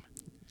team.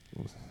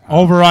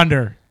 Over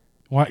under.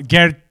 What?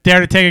 Dare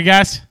to take a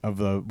guess? Of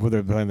the who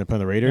they're playing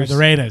the Raiders. The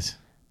Raiders.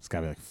 It's got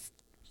to be like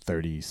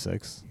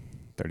 36,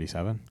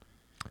 37.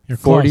 You're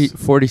 40,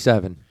 close.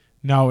 47.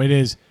 No, it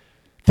is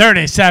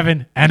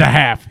 37.5.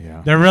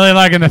 Yeah. They're really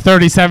liking the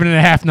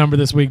 37.5 number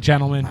this week,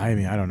 gentlemen. I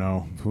mean, I don't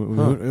know.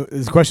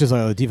 This question is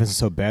the defense is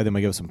so bad they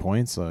might give us some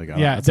points. I don't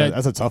Yeah, know. that-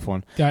 that's a tough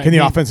one. that- Can the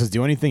he- offenses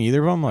do anything? Either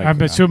of them? I'm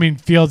assuming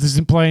Fields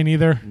isn't playing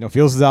either. No,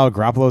 Fields is out.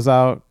 Garoppolo's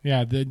out.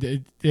 Yeah,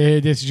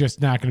 this is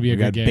just not going to be We a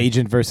got good game.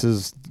 Bajent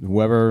versus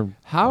whoever.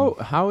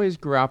 How is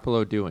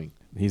Garoppolo doing?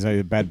 He's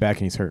a bad back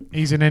and he's hurt.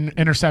 He's an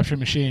interception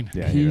machine.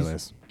 Yeah, he He's- really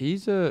is.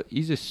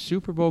 He's a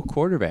Super Bowl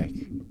quarterback,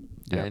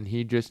 Yeah. and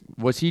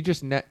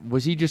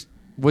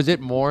was it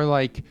more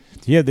like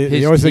Yeah, his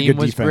they always had team good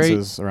was great?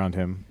 defenses around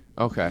him.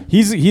 Okay?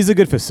 He's a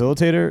good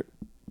facilitator,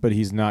 but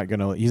he's not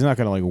gonna win. He's not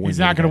you going the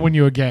to game. win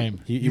you a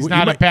game. He He's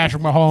not a might-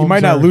 Patrick Mahomes. He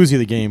might not or- lose you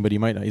the game, but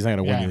he's not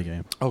gonna Yeah. win you the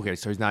game. Okay,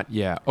 so he's not.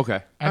 Yeah. Okay.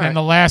 And then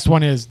the last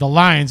one is the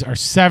Lions are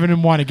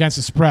 7-1 against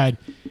the spread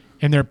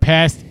in their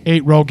past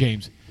 8 road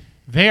games.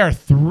 They are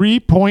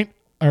 +3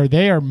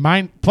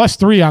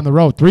 on the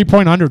road,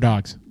 3-point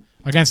underdogs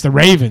against the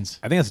Ravens.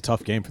 I think that's a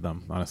tough game for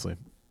them, honestly.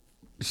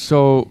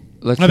 So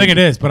let's. I think it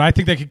is, but I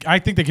think they could. I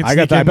think they could. I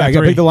got sneak in I got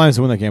three. picked the Lions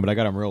to win that game, but I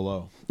got them real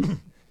low.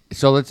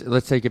 So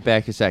let's take it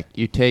back a sec.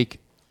 You take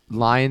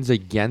Lions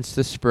against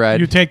the spread.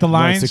 You take the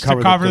Lions to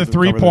cover the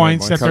 3 cover the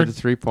points. points. That cover they're, the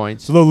 3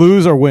 points. So they'll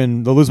lose or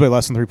win. They'll lose by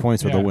less than 3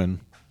 points, or Yeah. they'll win.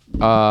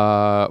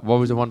 What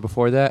was the one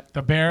before that?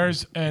 the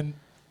Bears and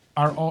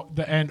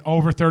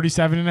over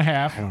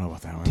 37.5. I don't know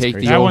about that one. Take That's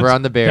crazy. the over one's-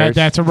 on the Bears.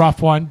 That's a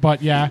rough one,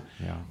 but yeah.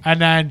 Yeah.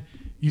 And then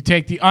you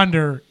take the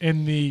under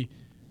in the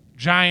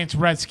Giants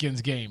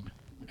Redskins game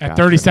at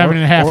Gotcha.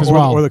 37.5 as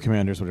well. Or the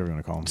Commanders, whatever you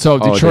want to call them. So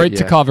Detroit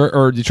to yeah. cover,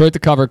 or Detroit to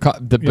cover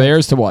the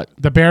Bears to what?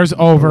 the Bears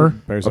over.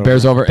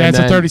 Bears over. That's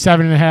and a then-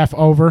 37.5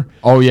 over.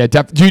 Oh yeah,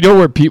 do you know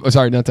where people?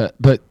 Sorry, not that,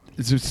 but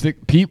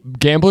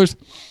gamblers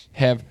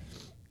have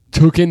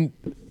taken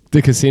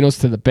the casinos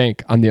to the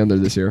bank on the under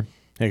this year.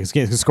 Yeah,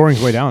 because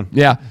scoring's way down.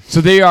 Yeah. So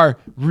they are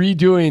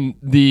redoing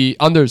the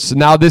unders. So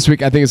now this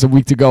week, I think it's a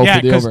week to go for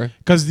the over.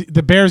 Because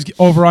the Bears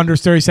over under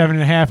is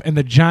 37.5, and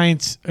the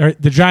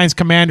Giants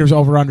Commanders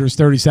over under is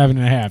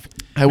 37.5.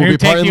 I will be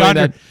parlaying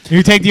that.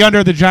 You take the under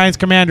of the Giants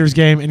Commanders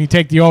game, and you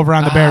take the over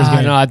on the Bears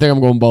game. No, I think I'm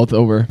going both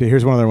over. Okay,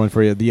 here's one other one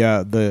for you.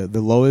 The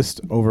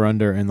lowest over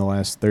under in the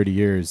last 30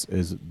 years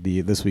is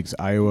this week's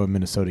Iowa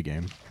Minnesota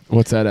game.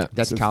 What's that at?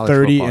 That's It's college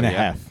 30 football, and a yeah.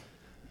 half.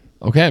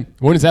 Okay.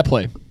 When does that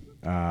play?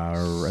 I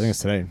think it's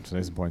today.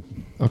 Today's the point.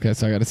 Okay,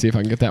 so I got to see if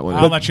I can get that one.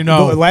 I'll let you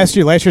know. Last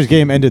year's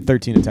game ended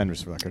 13-10,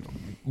 just for the record.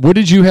 What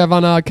did you have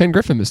on Ken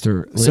Griffin,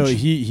 Mr. Lynch? So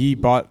he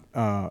bought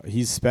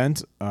he's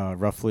spent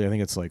roughly, I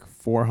think it's like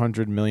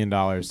 $400 million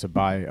to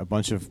buy a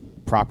bunch of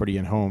property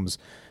and homes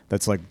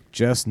that's like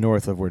just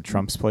north of where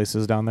Trump's place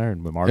is down there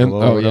in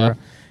Margalo or whatever. Yeah.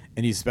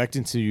 And he's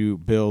expecting to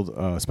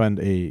spend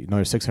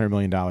another $600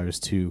 million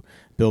to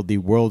build the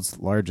world's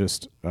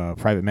largest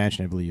private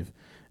mansion, I believe.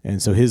 And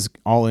so his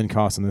all-in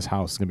cost on this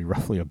house is going to be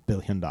roughly $1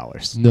 billion.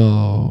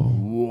 No.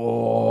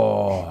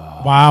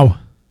 Whoa. Wow.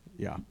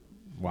 Yeah.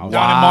 Wow.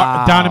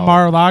 Down in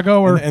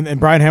Mar-a-Lago? Or? And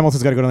Brian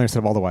Hamilton's got to go down there instead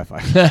of all the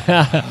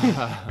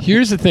Wi-Fi.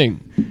 Here's the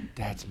thing.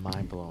 That's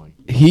mind-blowing.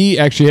 He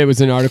actually, it was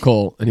an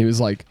article, and he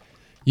was like,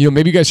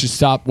 maybe you guys should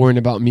stop worrying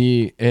about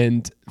me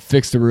and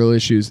fix the real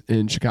issues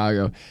in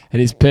Chicago. And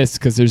he's pissed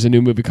because there's a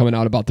new movie coming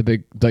out about the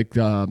big, the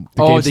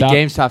GameStop. The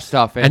GameStop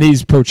stuff. And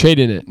he's portraying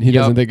it. He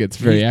doesn't think it's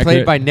very accurate.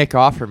 Played by Nick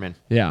Offerman.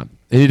 Yeah.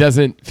 And he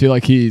doesn't feel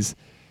like he's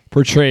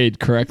portrayed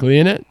correctly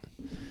in it,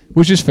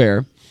 which is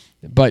fair.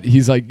 But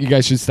he's like, you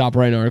guys should stop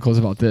writing articles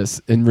about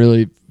this and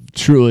really,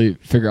 truly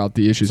figure out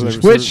the issues. So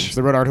which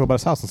they wrote an article about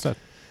his house instead.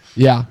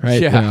 Yeah,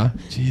 right? Yeah.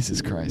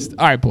 Jesus Christ.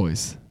 All right,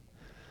 boys.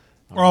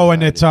 Oh,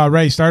 and it's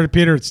Ray started,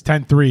 Peter. It's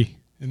 10-3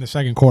 in the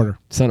second quarter.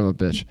 Son of a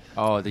bitch.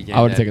 Oh, the game.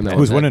 I would have taken that.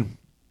 Who's one. winning?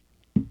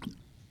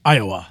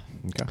 Iowa.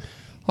 Okay.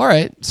 All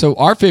right. So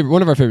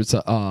one of our favorite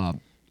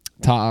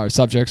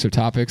subjects or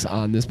topics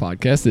on this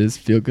podcast is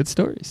feel-good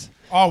stories.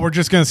 Oh, we're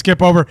just going to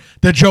skip over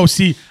the Joe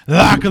C.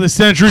 Lock of the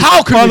Century.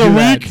 How could we do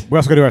that? We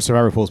also got to do our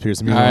survivor pools,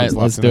 Pearson. All right,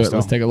 let's do it.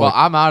 Let's take a Well, look.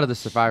 I'm out of the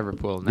survivor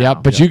pool now. Yeah,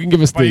 but you can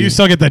give us But you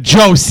still get the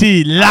Joe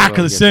C. Lock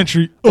of the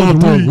Century of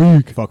the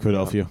week. Fuck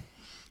Philadelphia.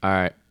 All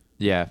right.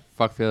 Yeah,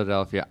 fuck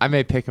Philadelphia. I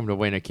may pick them to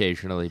win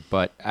occasionally,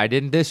 but I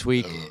didn't this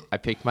week. I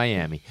picked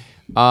Miami.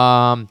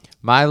 My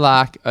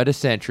lock of the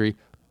century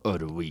of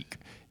the week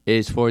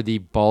is for the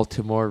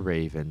Baltimore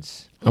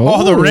Ravens.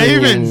 Oh, the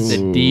Ravens.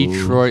 The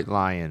Detroit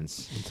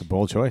Lions. It's a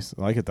bold choice.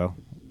 I like it though.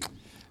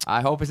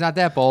 I hope it's not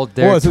that bold.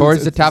 They're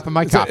towards the top of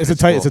my confidence.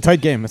 It's a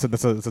tight game. It's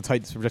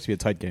projected to be a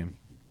tight game.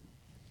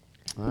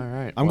 All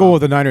right. I'm going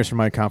with the Niners for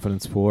my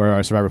confidence pool or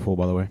our survivor pool,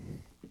 by the way.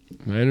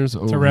 Niners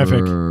over.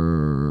 Terrific.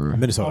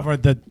 Minnesota. Over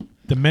the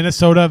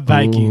Minnesota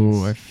Vikings.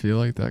 Oh, I feel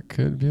like that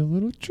could be a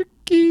little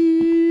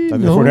tricky. I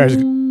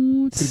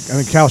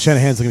mean, Kyle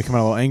Shanahan's going to come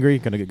out a little angry.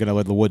 Going to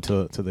let the wood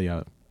to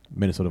the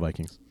Minnesota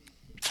Vikings.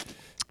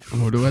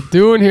 What am I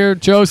doing here,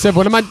 Joseph?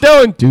 What am I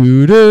doing?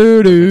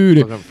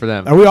 Looking for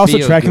them. Are we also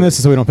Feel tracking good.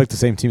 this so we don't pick the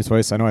same teams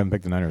twice? I know I haven't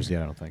picked the Niners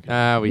yet. I don't think.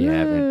 We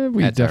haven't.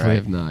 We That's definitely all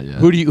right. have not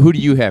yet. Who do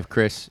you have,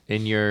 Chris?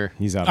 In your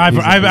He's out. I've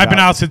He's been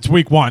out since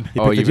week 1. He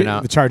Oh, picked you've been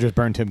out. The Chargers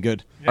burned him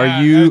good.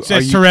 Are you-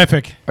 It's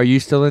terrific. Are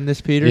you still in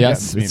this, Peter?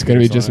 Yes, Yeah, it's going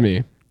to be just on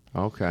me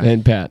Okay.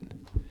 and Pat.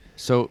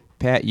 So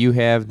Pat, you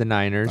have the I'm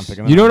Niners.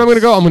 picking the You know what I'm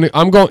Niners. going to go?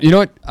 I'm going. You know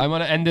what? I'm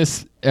going to end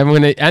this. I'm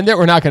going to end it.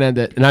 We're not going to end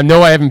it. And I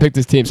know I haven't picked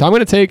this team, so I'm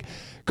going to take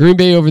Green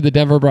Bay over the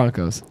Denver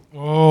Broncos.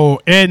 Oh,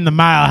 in the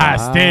Mile High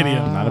Stadium.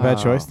 Not a bad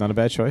choice. Not a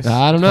bad choice.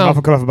 I don't know.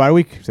 Come off a bye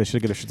week. They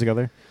should get their shit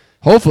together.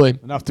 Hopefully.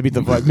 Enough to beat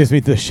the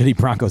shitty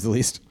Broncos at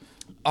least.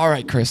 All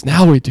right, Chris.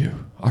 Now we do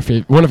our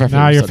favorite. One of our favorite.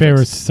 Now your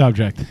favorite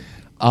subjects.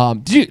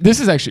 subject. This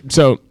is actually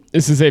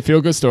This is a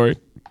feel-good story,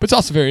 but it's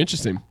also very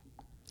interesting.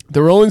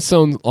 The Rolling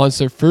Stones launched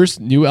their first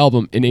new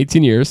album in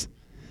 18 years.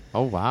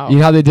 Oh wow. You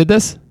know how they did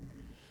this?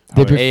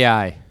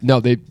 AI. No,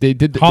 they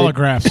did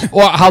Holographs.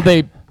 Or how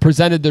they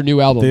presented their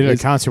new album. They did a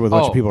is concert with a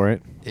bunch of people,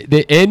 right?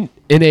 they in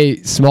a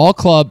small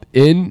club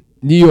in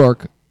New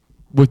York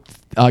with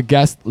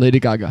guest Lady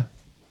Gaga.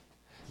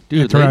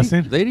 Dude,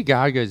 Interesting. Lady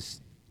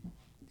Gaga's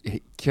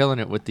killing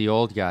it with the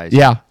old guys.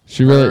 Yeah,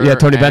 she really. Yeah,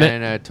 Tony Bennett.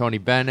 And Tony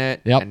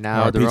Bennett. Yep. And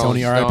now R.I.P. the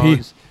Rolling Tony, R.I.P.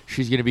 Stones.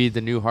 She's gonna be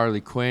the new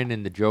Harley Quinn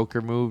in the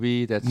Joker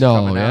movie that's No,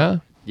 coming out. yeah?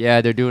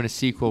 Yeah, they're doing a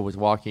sequel with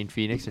Joaquin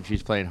Phoenix, and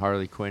she's playing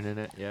Harley Quinn in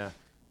it. Yeah.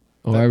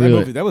 Oh, that I really.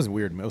 movie, that was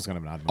weird. It was kind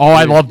of an odd movie. Oh,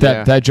 I loved that.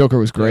 Yeah. That Joker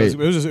was It great.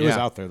 was Yeah.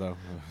 out there though.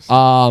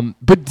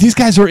 But these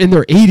guys are in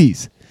their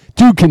 80s.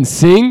 Dude can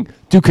sing.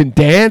 Dude can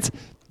dance.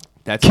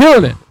 That's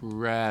Killing it.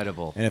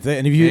 incredible. And if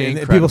people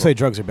Incredible. say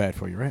drugs are bad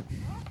for you, right?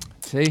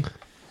 See?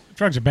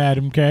 Drugs are bad,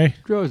 okay?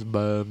 Drugs,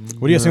 bum.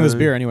 What do you think of this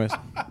beer, anyways?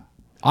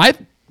 I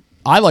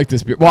like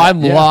this beer. Well,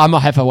 I'm a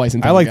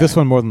Hefeweizen. I like this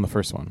one more than the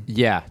first one.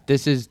 Yeah,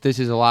 this is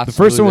a lot. The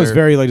first one was smoother.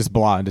 very like just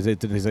blah. Is it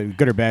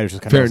good or bad? It's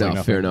just kind Fair of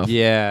enough. Fair enough.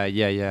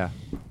 Yeah.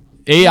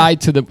 AI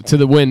to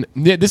the win.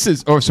 Yeah, this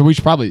is. Oh, so we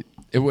should probably.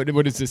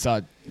 What is this?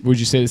 Would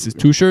you say this is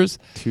Tushers?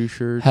 Two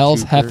shirts.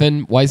 Hell's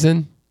Heffen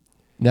Weizen?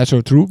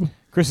 Natural Trube?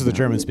 Chris is the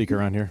German speaker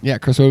around here. Yeah,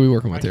 Chris, what are we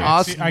working with here?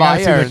 I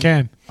gotta see the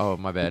can. Oh,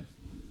 my bad.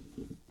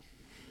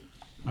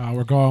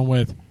 We're going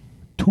with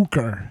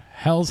Tucker,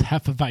 Hell's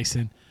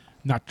Hefeweizen,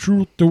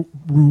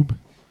 Naturtrub.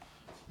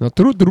 No,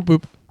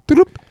 troop.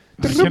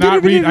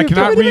 I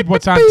cannot read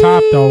what's on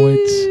top though.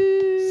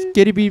 It's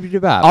Skitty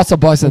beep bop. Also,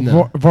 boss in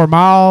there.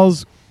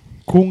 Vormals,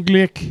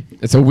 Kunglik,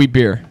 It's a wheat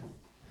beer.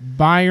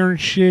 Bayern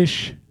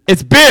Shish,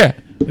 It's beer.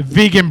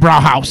 Vegan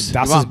Brauhaus.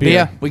 Das is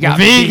beer. We got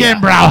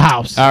Vegan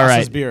Brauhaus. All Das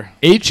right. is beer.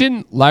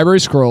 Ancient library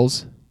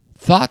scrolls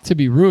thought to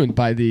be ruined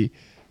by the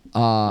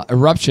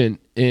eruption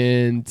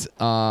in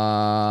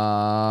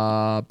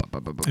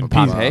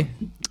Pompeii.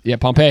 Yeah,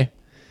 Pompeii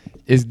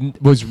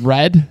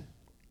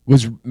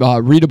was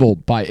readable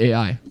by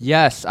AI.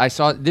 Yes, I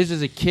saw. This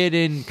is a kid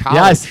in college.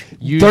 Yes,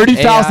 used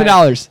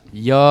 $30,000.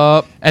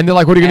 Yup. And they're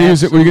like, "What are you gonna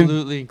use it? What are you gonna,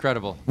 Absolutely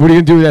incredible. what are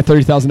you gonna do with that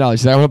 $30,000?"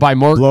 He's like, "I want to buy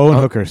more Blow and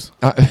hookers.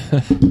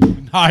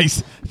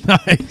 Nice.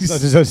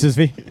 That's just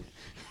me.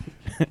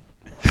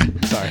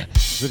 Sorry.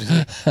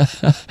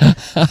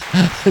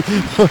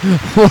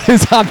 What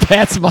is on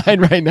Pat's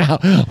mind right now?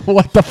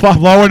 What the fuck?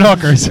 Blowing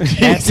hookers.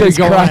 Jesus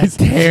Christ!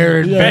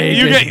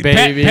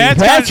 Baby.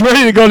 Pat's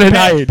ready to go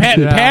tonight.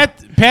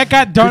 Pat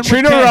got done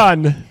Katrina with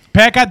run.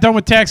 Pat got done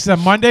with Texas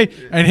on Monday,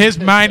 and his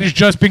mind has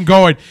just been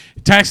going.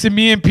 Texted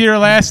me and Peter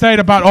last night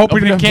about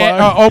opening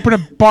a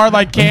bar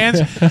like cans.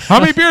 How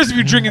many beers have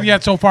you drinking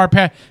yet so far,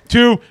 Pat?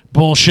 2.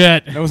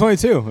 Bullshit. It was only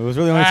 2. It was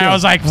really only 2. I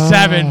was like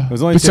 7. It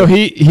was only 2. So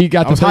he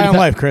got I was the high on 30,000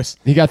 life, Chris.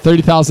 He got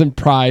 30,000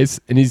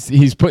 prize, and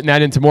he's putting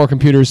that into more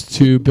computers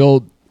to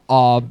build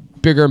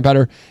bigger and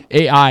better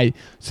AI,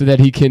 so that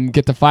he can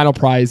get the final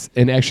prize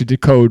and actually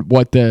decode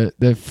what the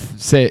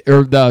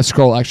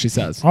scroll actually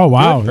says. Oh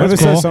wow, What if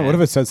that's it cool. said what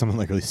if it said something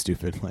like really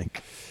stupid,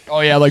 like Oh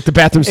yeah, like the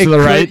bathrooms to the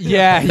right.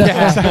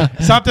 Yeah.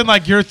 Something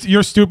like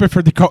you're stupid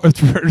for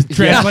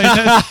translating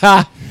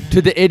this.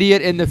 To the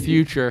idiot in the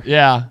future.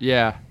 Yeah.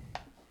 Yeah.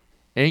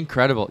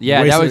 Incredible.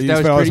 Yeah, that was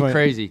pretty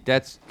crazy.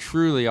 That's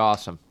truly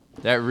awesome.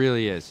 That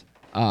really is.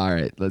 All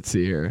right, let's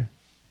see here.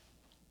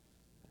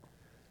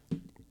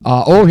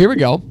 Here we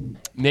go.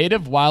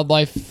 Native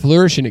wildlife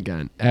flourishing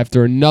again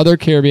after another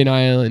Caribbean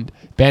island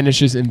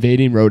banishes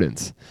invading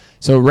rodents.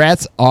 So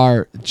rats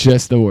are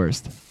just the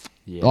worst.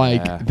 Yeah.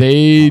 Like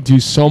they do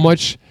so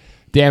much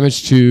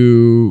damage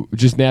to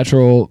just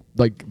natural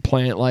like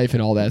plant life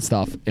and all that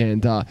stuff.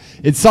 And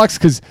it sucks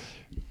because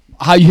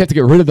how you have to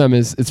get rid of them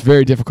is it's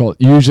very difficult.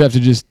 You usually have to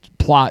just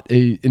plot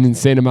an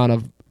insane amount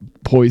of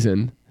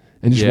poison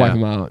and just wipe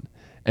them out.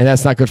 And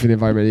that's not good for the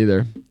environment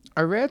either.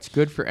 Are rats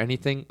good for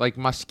anything? Like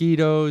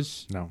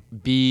mosquitoes, No.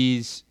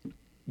 bees,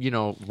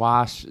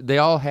 wasps. They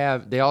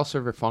all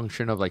serve a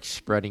function of like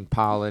spreading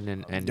pollen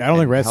and I don't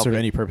think rats helping. serve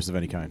any purpose of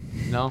any kind.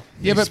 No.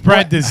 Yeah, but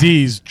Spread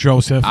disease,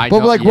 Joseph.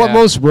 But what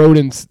most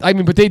rodents,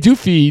 but they do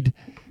feed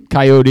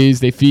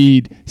coyotes, they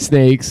feed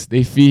snakes,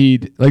 they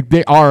feed,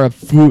 they are a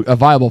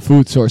viable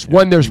food source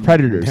when there's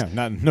predators.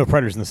 Yeah, no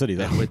predators in the city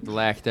though. With the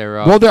lack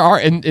thereof. Well, there are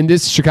in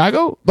this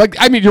Chicago.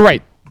 You're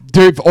right.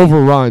 They've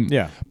overrun.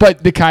 Yeah.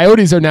 But the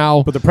coyotes are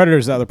now. But the number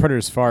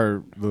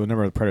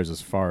of predators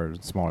is far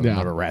smaller than the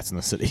number of rats in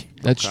the city.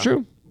 That's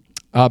true.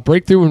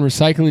 Breakthrough in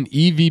recycling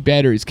EV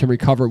batteries can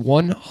recover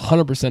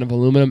 100% of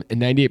aluminum and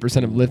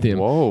 98% of lithium.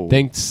 Whoa.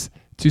 Thanks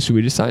to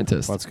Swedish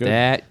scientists. That's good.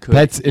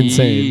 That's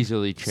insane.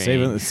 Easily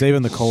change.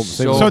 Saving the cold.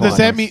 So does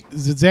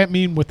that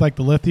mean with like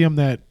the lithium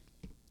that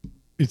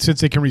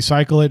since they can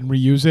recycle it and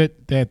reuse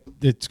it, that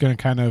it's going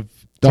to kind of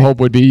the hope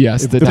would be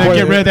yes. to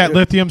get rid of that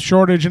lithium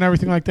shortage and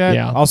everything like that.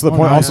 Yeah. Also, the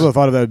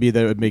thought of that would be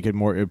that it would make it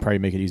more. It would probably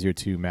make it easier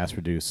to mass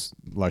produce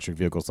electric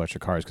vehicles,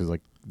 electric cars, because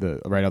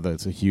right now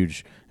it's a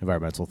huge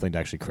environmental thing to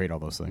actually create all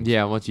those things.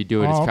 Yeah, once you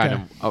do it, it's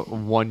kind of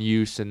one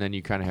use, and then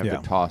you kind of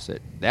have to toss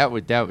it. That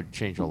would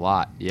change a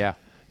lot. Yeah.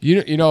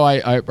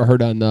 I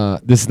heard on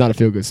this is not a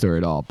feel good story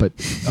at all, but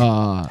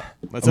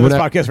Let's end this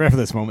podcast right after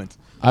this moment.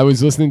 I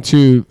was listening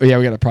to we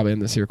got to probably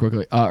end this here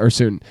quickly or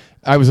soon.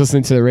 I was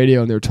listening to the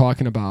radio and they were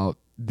talking about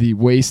the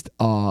waste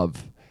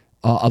of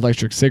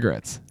electric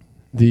cigarettes,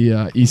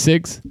 the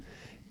e-cigs,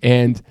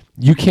 and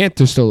you can't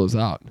distill those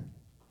out,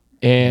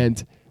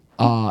 and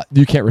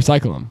you can't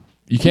recycle them.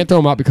 You can't throw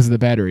them out because of the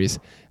batteries,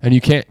 and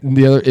you can't.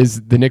 The other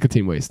is the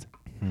nicotine waste.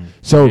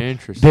 So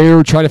they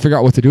were trying to figure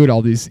out what to do with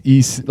all these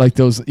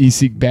those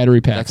e-cig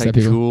battery packs That's like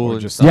that people. Juul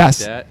and stuff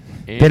Yes, like that.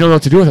 they don't know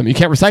what to do with them. You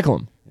can't recycle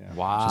them. Yeah.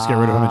 Wow. Just get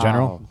rid of them in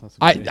general.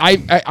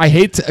 I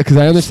hate because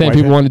I understand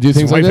people want to do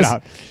things like this.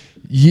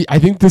 I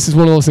think this is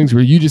one of those things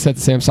where you just have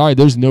to say, I'm sorry,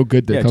 there's no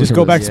good that comes just from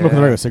go back this. to smoking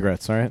the regular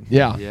cigarettes, all right?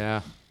 Yeah.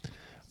 Yeah.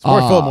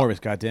 Support Philip Morris,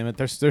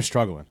 goddammit. They're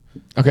struggling.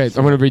 Okay, I'm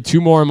going to read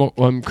 2 more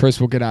and Chris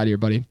will get out of here,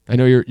 buddy. I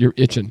know you're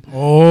itching.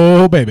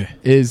 Oh, baby.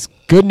 Is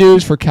good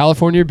news for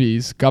California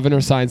bees.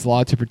 Governor signs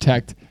law to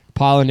protect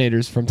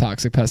pollinators from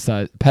toxic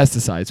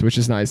pesticides, which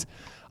is nice.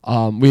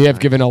 We have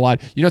given a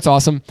lot. It's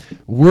awesome.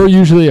 We're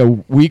usually a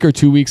week or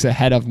 2 weeks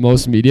ahead of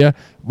most media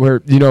where,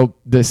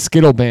 the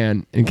Skittle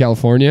ban in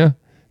California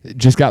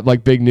just got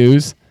big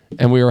news,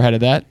 and we were ahead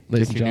of that,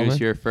 ladies and gentlemen. News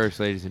here first,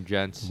 ladies and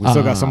gents. We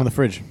still got some in the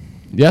fridge.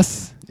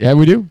 Yes. Yeah,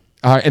 we do.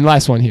 All right, and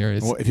last one here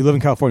is Well, if you live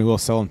in California, we'll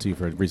sell them to you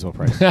for a reasonable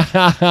price.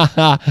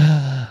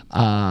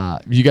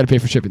 you got to pay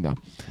for shipping though.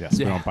 Yes,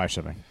 we don't buy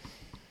shipping.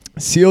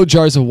 Sealed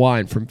jars of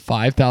wine from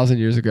 5,000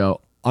 years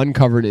ago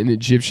uncovered in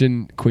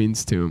Egyptian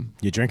queen's tomb.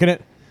 You drinking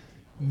it?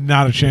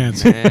 Not a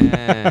chance.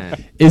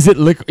 Is it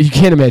liquid? You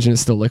can't imagine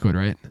it's still liquid,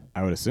 right?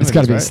 I would assume It's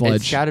got to be a right? sludge.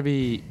 It's got to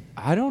be.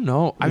 I don't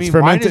know. I It's mean,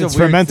 fermented. wine is a It's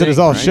weird fermented thing, as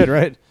all right? shit,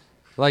 right?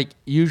 Like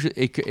usually,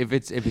 if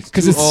it's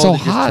 'Cause too it's old, so it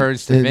just hot.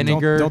 turns to And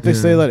vinegar. Don't they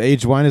say that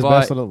aged wine is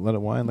But best? Let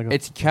it wine. Like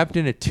It's kept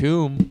in a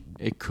tomb.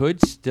 It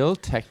could still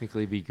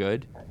technically be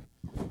good.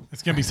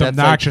 It's gonna be some That's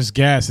noxious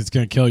gas. It's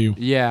gonna kill you.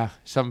 Yeah,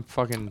 some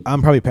fucking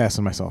I'm probably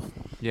passing myself.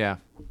 yeah.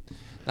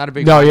 Not a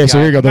big. No, wine yeah. So guy.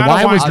 here you go. The Not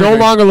a wine was wine no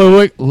drink.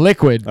 longer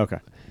liquid, Okay.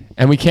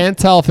 and we can't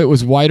tell if it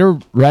was white or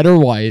red or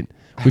white.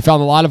 We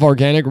found a lot of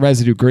organic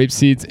residue, grape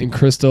seeds, and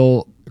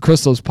crystals,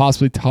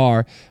 possibly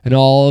tar, and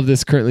all of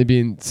this currently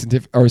being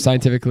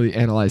scientifically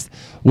analyzed.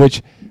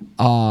 Which,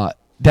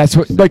 that's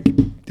what like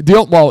in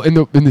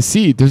the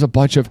seed. There's a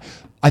bunch of,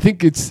 I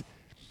think it's.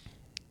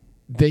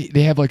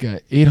 They have like a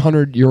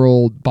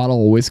 800-year-old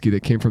bottle of whiskey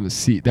that came from the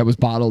seed that was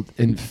bottled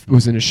and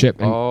was in a ship.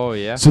 And Oh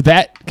yeah. so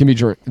that can be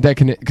drunk. That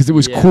can, because it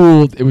was Yeah.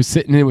 cooled. It was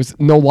sitting. It was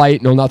no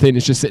light, no nothing.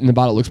 It's just sitting in the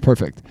bottle. It looks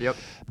perfect. Yep.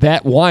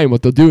 That wine,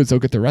 what they'll do is they'll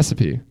get the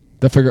recipe.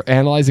 They'll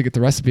analyze it, get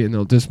the recipe, and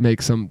they'll just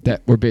make some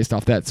that were based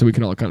off that, so we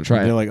can all kind of try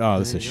They're it. like, oh,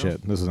 this is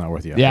shit. This is not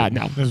worth the effort. Yeah,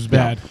 no, This is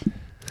bad.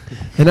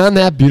 And on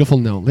that beautiful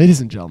note, ladies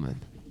and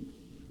gentlemen,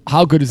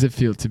 how good does it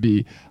feel to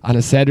be on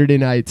a Saturday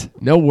night,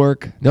 no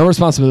work, no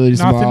responsibilities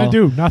Nothing tomorrow?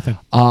 to do. Nothing.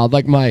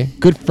 Like my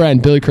good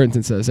friend Billy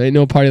Currington says, ain't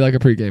no party like a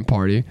pregame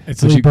party.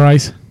 It's Which Lee you-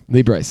 Bryce.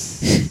 Lee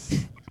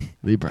Bryce.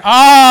 Lee Bryce.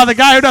 Oh, the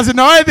guy who doesn't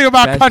know anything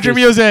about country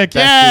music.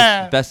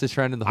 Yeah. Bestest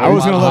friend in the whole. I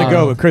was gonna let it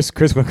go, Uh, but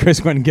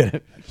Chris went and get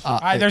it.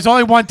 There's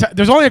only one.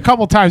 There's only a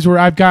couple times where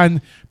I've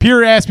gotten.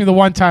 Peter asked me the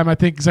one time. I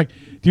think he's like,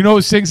 "Do you know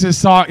who sings this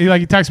song?" He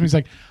texted me. He's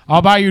like,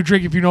 "I'll buy you a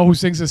drink if you know who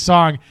sings this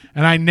song."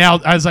 And I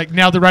nailed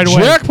it right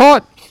away.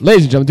 Jackpot!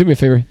 Ladies and gentlemen, do me a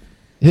favor.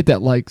 Hit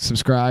that like,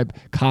 subscribe,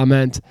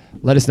 comment,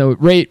 let us know,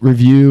 rate,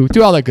 review,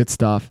 do all that good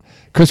stuff.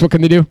 Chris, what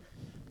can they do?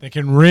 They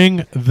can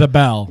ring the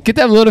bell. Get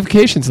them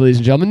notifications, ladies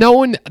and gentlemen.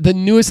 Knowing the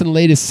newest and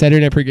latest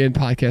Saturday Night Pregame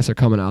podcasts are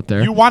coming out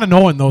there. You want to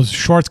know when those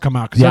shorts come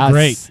out because they're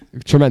great.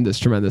 Tremendous.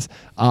 Do us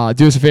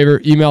a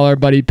favor. Email our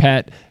buddy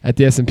Pat at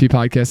the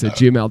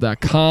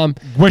SMPpodcast@gmail.com.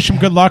 Wish him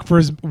good luck for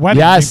his wedding.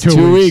 Yes, in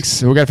 2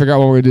 weeks. We got to figure out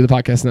when we're going to do the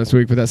podcast next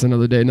week, but that's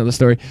another day, another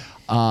story.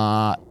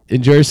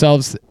 Enjoy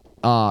yourselves.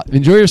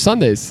 Enjoy your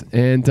Sundays,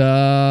 and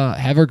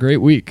have a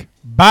great week.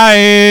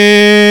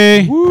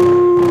 Bye. Woo!